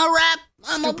fun of my rap.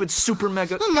 Stupid super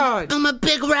mega... I'm a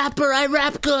big rapper. I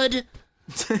rap good.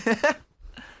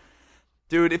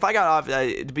 Dude, if I got off...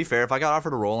 to be fair, if I got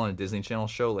offered a role on a Disney Channel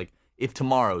show, like, if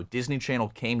tomorrow Disney Channel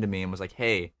came to me and was like,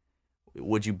 hey,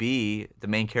 would you be the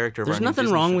main character of our There's new nothing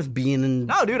Disney wrong show? with being in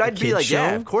No, dude, I'd be like, show.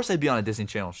 yeah, of course I'd be on a Disney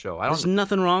Channel show. There's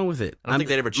nothing wrong with it. I don't think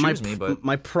they'd ever choose me, but...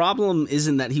 My problem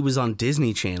isn't that he was on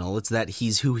Disney Channel. It's that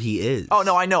he's who he is. Oh,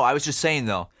 no, I know. I was just saying,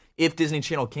 though, if Disney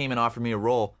Channel came and offered me a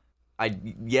role,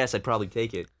 I'd probably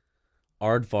take it.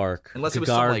 Aardvark. Unless it was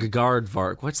some, like...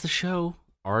 Gagardvark. What's the show?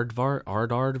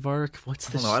 Aardvark? What's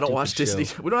the I don't watch Disney.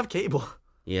 We don't have cable.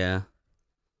 Yeah.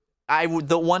 I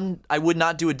would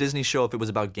not do a Disney show if it was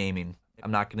about gaming. I'm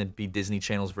not going to be Disney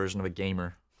Channel's version of a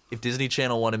gamer. If Disney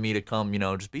Channel wanted me to come, you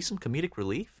know, just be some comedic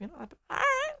relief, you know, all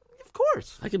right, of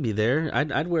course. I could be there.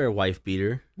 I'd wear a wife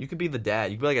beater. You could be the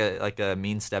dad. You could be like a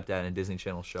mean stepdad in a Disney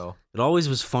Channel show. It always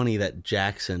was funny that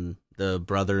Jackson, the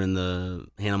brother in the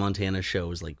Hannah Montana show,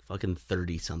 was like fucking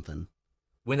 30-something.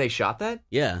 When they shot that?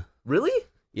 Yeah. Really?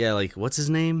 Yeah, like, what's his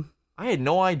name? I had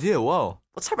no idea. Whoa.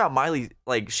 Let's talk about Miley.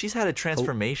 Like, she's had a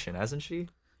transformation, hasn't she?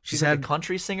 She's like a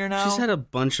country singer now? She's had a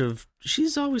bunch of...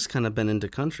 She's always kind of been into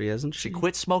country, hasn't she? She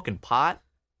quit smoking pot?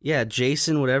 Yeah,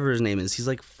 Jason, whatever his name is. He's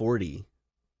like 40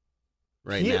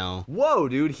 now. Whoa,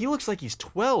 dude. He looks like he's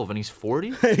 12 and he's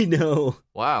 40? I know.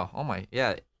 Wow. Oh, my...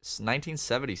 Yeah, it's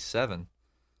 1977.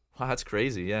 Wow, that's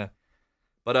crazy, yeah.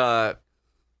 But,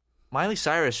 Miley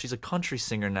Cyrus, she's a country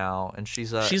singer now, and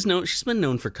she's been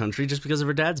known for country just because of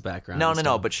her dad's background.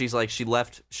 No, but she's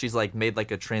made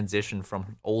like a transition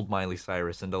from old Miley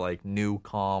Cyrus into like new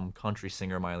calm country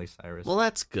singer Miley Cyrus. Well,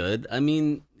 that's good. I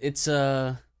mean, it's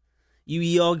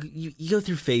you go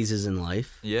through phases in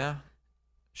life. Yeah.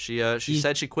 She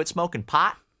said she quit smoking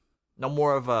pot. No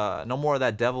more of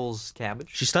that devil's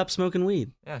cabbage. She stopped smoking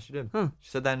weed. Yeah, she did. Huh.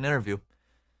 She said that in an interview.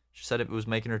 She said it was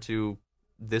making her to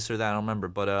this or that, I don't remember,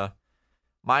 but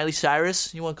Miley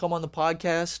Cyrus, you want to come on the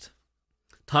podcast?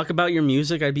 Talk about your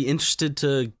music. I'd be interested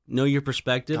to know your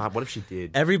perspective. God, what if she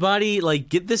did? Everybody, like,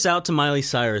 get this out to Miley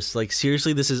Cyrus. Like,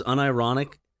 seriously, this is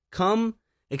unironic. Come,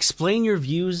 explain your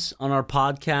views on our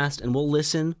podcast, and we'll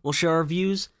listen. We'll share our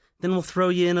views. Then we'll throw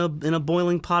you in a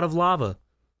boiling pot of lava.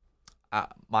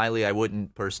 Miley, I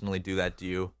wouldn't personally do that to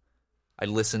you. I'd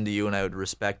listen to you and I would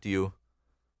respect you.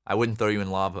 I wouldn't throw you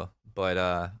in lava, but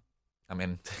I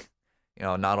mean, you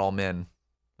know, not all men.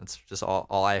 That's just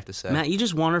all I have to say. Matt, you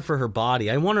just want her for her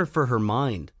body. I want her for her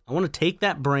mind. I want to take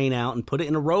that brain out and put it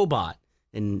in a robot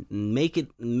and make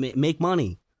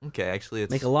money. Okay, actually,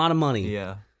 make a lot of money.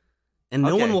 Yeah. And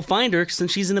no one will find her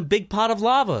since she's in a big pot of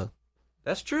lava.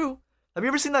 That's true. Have you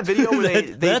ever seen that video where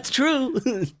that's true.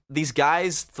 These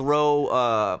guys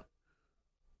throw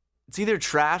it's either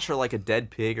trash or like a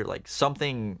dead pig or like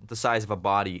something the size of a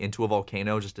body into a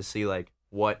volcano just to see like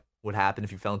what would happen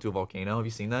if you fell into a volcano. Have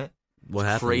you seen that? What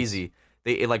happens? Crazy.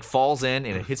 It like falls in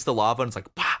and it hits the lava and it's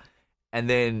like bah! And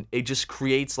then it just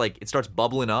creates like it starts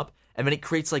bubbling up and then it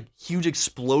creates like huge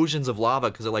explosions of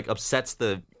lava because it like upsets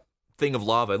the thing of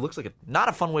lava. It looks like not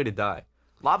a fun way to die.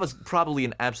 Lava's probably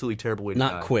an absolutely terrible way to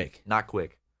die. Not quick.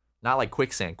 Not like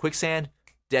quicksand. Quicksand,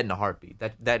 dead in a heartbeat.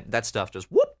 That stuff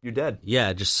just whoop, you're dead. Yeah,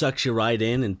 it just sucks you right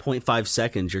in 0.5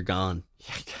 seconds you're gone.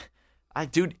 I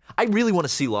really want to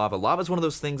see lava. Lava's one of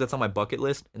those things that's on my bucket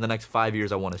list. In the next 5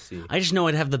 years, I want to see. I just know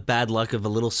I'd have the bad luck of a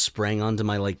little spraying onto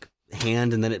my like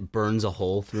hand, and then it burns a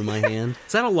hole through my hand.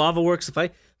 Is that how lava works? If I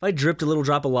dripped a little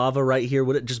drop of lava right here,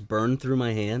 would it just burn through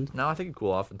my hand? No, I think it'd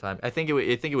cool off in time. I think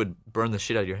it would burn the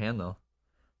shit out of your hand though.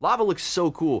 Lava looks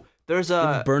so cool. There's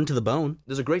burned to the bone.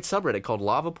 There's a great subreddit called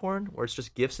Lava Porn where it's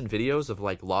just GIFs and videos of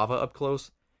like lava up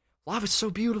close. Lava's so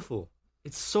beautiful.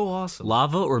 It's so awesome.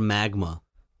 Lava or magma?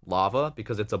 Lava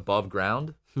because it's above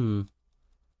ground.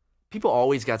 People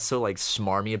always got so like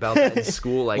smarmy about that in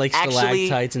school, like actually,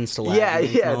 stalactites and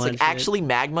stalagmites. Yeah. It's like actually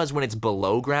magma is when it's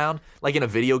below ground. Like in a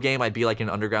video game, I'd be like in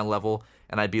an underground level,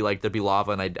 and I'd be like there'd be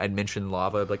lava, and I'd mention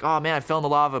lava. I'd be like, oh man, I fell in the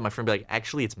lava. And my friend would be like,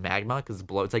 actually, it's magma because it's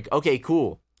below. It's like okay,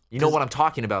 cool. You know what I'm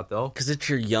talking about though? Because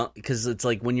it's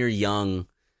like when you're young,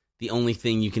 the only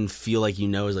thing you can feel like you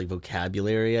know is like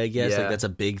vocabulary. I guess like that's a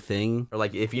big thing. Or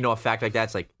like if you know a fact like that,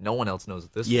 it's like no one else knows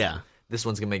this. Yeah, this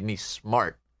one's gonna make me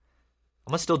smart.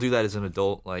 I'm gonna still do that as an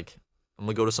adult. Like, I'm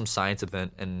gonna go to some science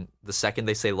event, and the second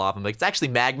they say lava, I'm like, it's actually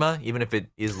magma, even if it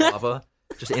is lava.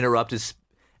 Just interrupt his,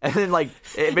 and then like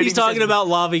he's talking about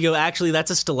lava. You go, actually,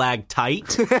 that's a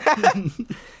stalactite.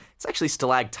 It's actually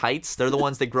stalactites. They're the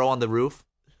ones that grow on the roof.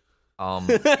 All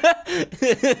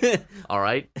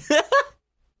right.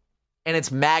 And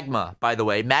it's magma, by the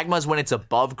way. Magma is when it's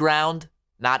above ground,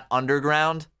 not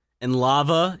underground. And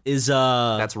lava is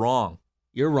That's wrong.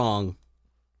 You're wrong.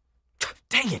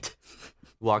 Dang it.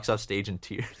 Walks off stage in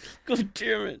tears. God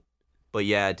damn it. But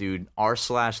yeah, dude,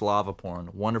 r/lava porn.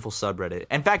 Wonderful subreddit.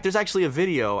 In fact, there's actually a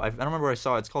video. I don't remember where I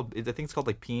saw it. I think it's called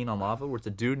like Peeing on Lava, where it's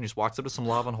a dude and just walks up to some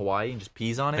lava in Hawaii and just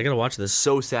pees on it. I gotta watch this.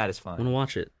 So satisfying. I wanna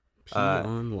watch it. Pee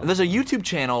on lava. And there's a YouTube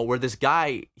channel where this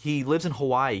guy, he lives in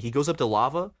Hawaii. He goes up to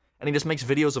lava and he just makes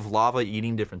videos of lava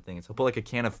eating different things. He'll put like a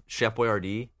can of Chef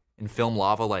Boyardee and film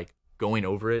lava like going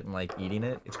over it and like eating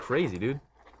it. It's crazy, dude.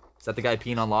 Is that the guy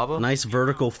peeing on lava? Nice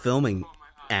vertical filming,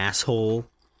 asshole.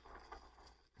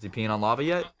 Is he peeing on lava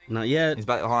yet? Not yet. He's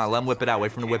about. Hold on, let him whip it out.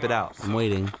 Wait for him to whip it out. I'm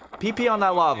waiting. Pee on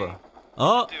that lava.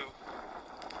 Oh.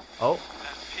 Oh.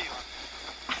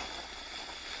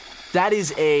 That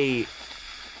is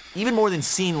even more than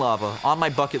seeing lava on my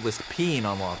bucket list. Peeing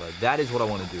on lava. That is what I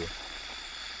want to do.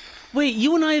 Wait,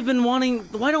 you and I have been wanting.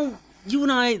 Why don't you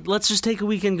and I? Let's just take a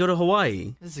weekend, go to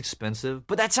Hawaii. This is expensive,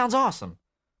 but that sounds awesome.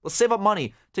 Let's save up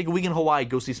money, take a week in Hawaii,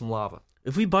 go see some lava.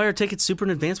 If we buy our tickets super in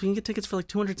advance, we can get tickets for like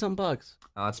 $200-something bucks.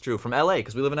 Oh, that's true. From LA,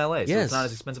 because we live in LA, so yes. It's not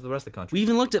as expensive as the rest of the country. We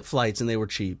even looked at flights and they were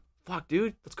cheap. Fuck,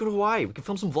 dude. Let's go to Hawaii. We can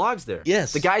film some vlogs there.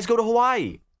 Yes. The guys go to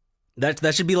Hawaii.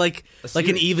 That should be like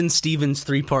an Even Stevens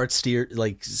 3-part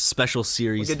special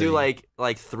series. We could do like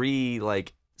 3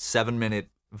 7-minute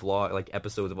vlog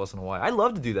episodes of us in Hawaii. I'd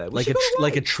love to do that.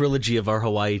 Like a trilogy of our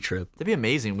Hawaii trip. That'd be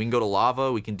amazing. We can go to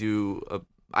lava. We can do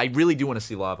I really do want to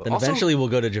see lava. Then eventually we'll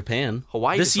go to Japan.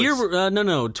 Hawaii this year.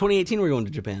 2018 we're going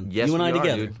to Japan. Yes, you and I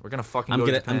together. Dude. We're gonna fucking go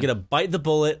to Japan. I'm gonna bite the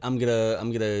bullet. I'm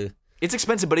gonna. It's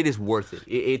expensive, but it is worth it.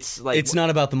 It's like it's not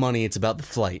about the money. It's about the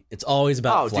flight. It's always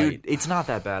about flight. Dude, it's not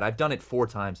that bad. I've done it 4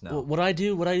 times now. Well, what I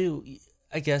do.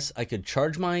 I guess I could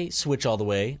charge my Switch all the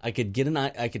way. I could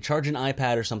charge an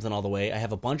iPad or something all the way. I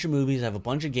have a bunch of movies. I have a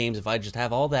bunch of games. If I just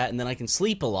have all that, and then I can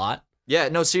sleep a lot. Yeah,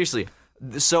 no, seriously.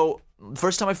 So,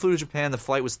 first time I flew to Japan, the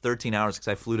flight was 13 hours because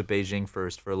I flew to Beijing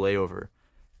first for a layover.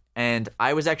 And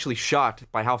I was actually shocked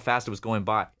by how fast it was going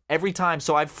by. Every time,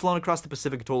 so I've flown across the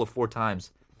Pacific a total of 4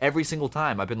 times. Every single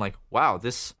time, I've been like, wow,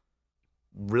 this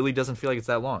really doesn't feel like it's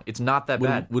that long. It's not that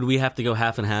bad. Would we have to go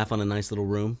half and half on a nice little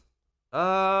room?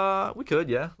 We could,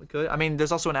 yeah, we could. I mean,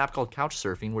 there's also an app called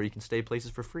Couchsurfing where you can stay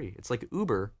places for free. It's like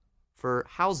Uber for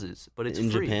houses, but it's in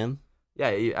free. Japan? Yeah,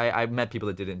 I met people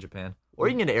that did it in Japan. Or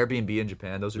you can get an Airbnb in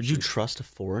Japan. Those are Would cheap. you trust a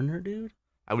foreigner, dude?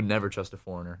 I would never trust a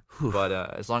foreigner. But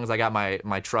as long as I got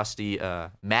my trusty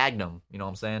Magnum, you know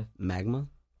what I'm saying? Magnum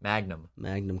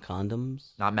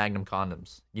condoms? Not Magnum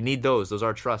condoms. You need those. Those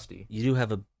are trusty. You do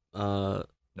have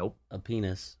Nope. A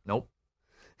penis. Nope.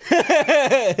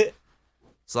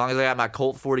 As long as I got my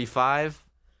Colt 45,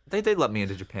 they'd let me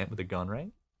into Japan with a gun,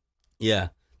 right? Yeah.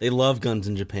 They love guns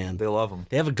in Japan. They love them.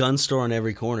 They have a gun store on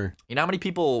every corner. You know how many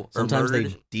people Sometimes are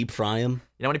murdered? they deep fry them.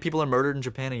 You know how many people are murdered in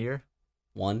Japan a year?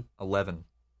 1. 11.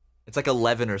 It's like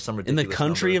 11 or some ridiculous in the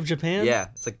country number. of Japan? Yeah,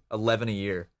 it's like 11 a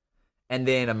year. And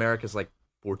then America's like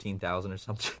 14,000 or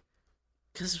something.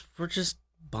 Because we're just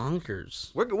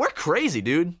bonkers. We're crazy,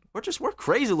 dude. We're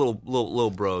crazy little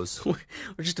bros.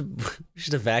 We're just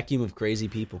a vacuum of crazy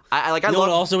people. I love what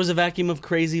also is a vacuum of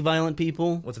crazy violent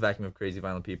people? What's a vacuum of crazy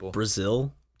violent people?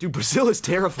 Brazil. Dude, Brazil is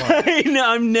terrifying. No,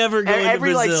 I'm never going to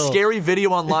Brazil. Every scary video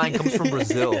online comes from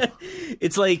Brazil.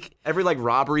 It's like every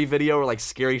robbery video or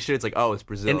scary shit. It's like, oh, it's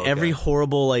Brazil. And every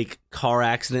horrible car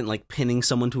accident, pinning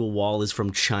someone to a wall, is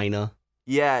from China.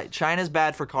 Yeah, China's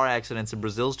bad for car accidents, and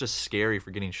Brazil's just scary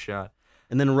for getting shot.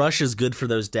 And then Russia's good for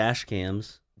those dash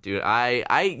cams. Dude,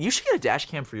 you should get a dash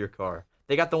cam for your car.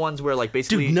 They got the ones where like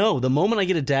basically. Dude, no. The moment I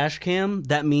get a dash cam,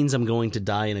 that means I'm going to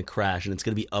die in a crash, and it's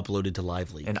going to be uploaded to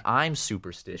Live Leak. And I'm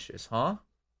superstitious, huh?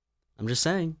 I'm just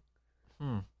saying.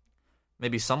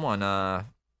 Maybe someone.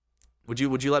 Would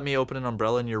you let me open an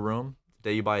umbrella in your room the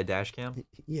day you buy a dash cam?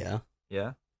 Yeah.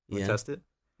 Yeah. Yeah. Test it.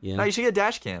 Yeah. No, you should get a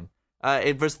dash cam.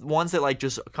 There's ones that like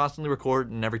just constantly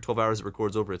record, and every 12 hours it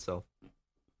records over itself.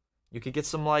 You could get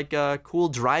some like cool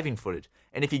driving footage,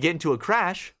 and if you get into a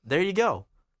crash, there you go.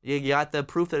 You got the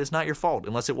proof that it's not your fault.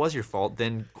 Unless it was your fault,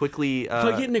 then quickly. If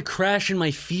I get in a crash in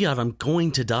my Fiat, I'm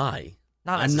going to die.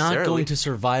 I'm not going to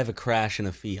survive a crash in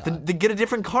a Fiat. Then get a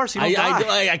different car so you don't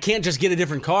die. I can't just get a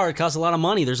different car. It costs a lot of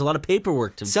money. There's a lot of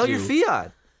paperwork to sell do. your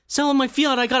Fiat. Selling my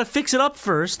Fiat, I gotta fix it up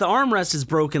first. The armrest is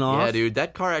broken off. Yeah, dude,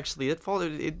 that car actually it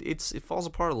falls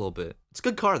apart a little bit. It's a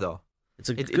good car though.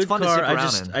 It's good fun car. to sit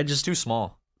around in. I just It's too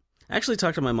small. I actually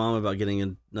talked to my mom about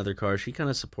getting another car. She kind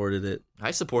of supported it.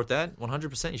 I support that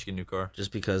 100%. You should get a new car.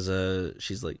 Just because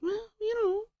she's like, well,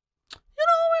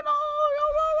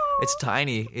 It's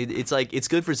tiny. It's like it's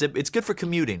good for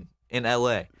commuting in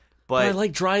LA. But I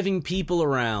like driving people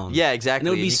around. Yeah, exactly.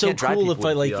 And it would be so cool if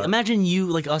I like Fiat. imagine you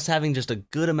like us having just a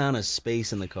good amount of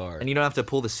space in the car. And you don't have to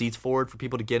pull the seats forward for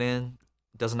people to get in.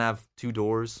 It doesn't have 2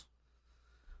 doors.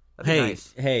 That'd be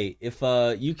nice. Hey, if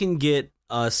you can get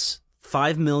us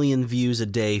 5 million views a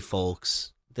day,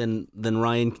 folks, then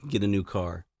Ryan can get a new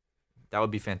car. That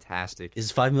would be fantastic.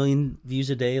 Is 5 million views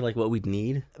a day like what we'd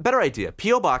need? Better idea.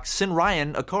 P.O. Box, send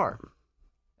Ryan a car.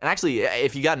 And actually,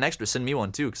 if you got an extra, send me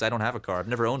one too, because I don't have a car. I've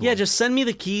never owned one. Yeah, just send me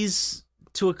the keys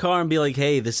to a car and be like,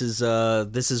 hey, this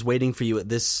is waiting for you at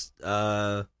this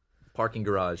parking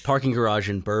garage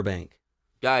in Burbank.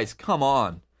 Guys, come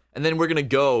on. And then we're going to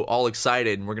go all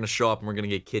excited, and we're going to show up, and we're going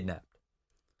to get kidnapped.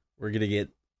 We're going to get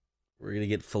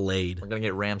filleted. We're going to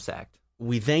get ramsacked.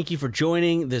 We thank you for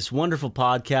joining this wonderful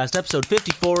podcast, episode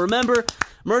 54. Remember,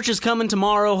 merch is coming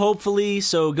tomorrow, hopefully,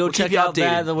 so go check out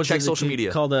that. Check social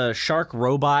media. Called a Shark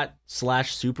Robot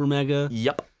 /Super Mega.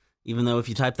 Yep. Even though if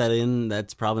you type that in,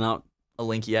 that's probably not a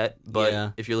link yet,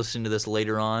 but if you're listening to this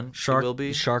later on, it will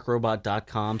be.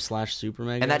 Sharkrobot.com /Super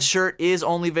Mega. And that shirt is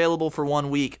only available for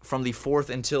 1 week from the 4th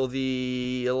until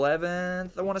the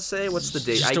 11th, I want to say. What's the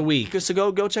date? Just a week. So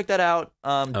go check that out.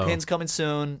 Pins coming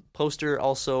soon. Poster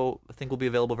also, I think, will be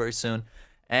available very soon.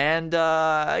 And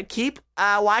keep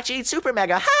watching Super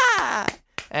Mega. Ha!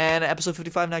 And episode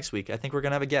 55 next week. I think we're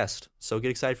going to have a guest. So get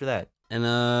excited for that.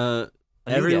 And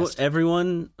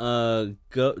everyone,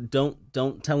 go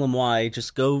don't tell them why.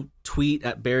 Just go tweet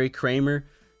at Barry Kramer.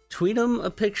 Tweet him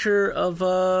a picture of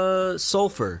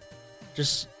sulfur,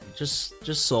 just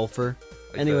sulfur.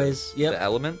 Like Anyways, the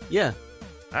element. Yeah.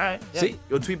 All right. Yeah. See,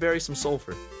 go tweet Barry some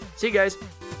sulfur. See you guys.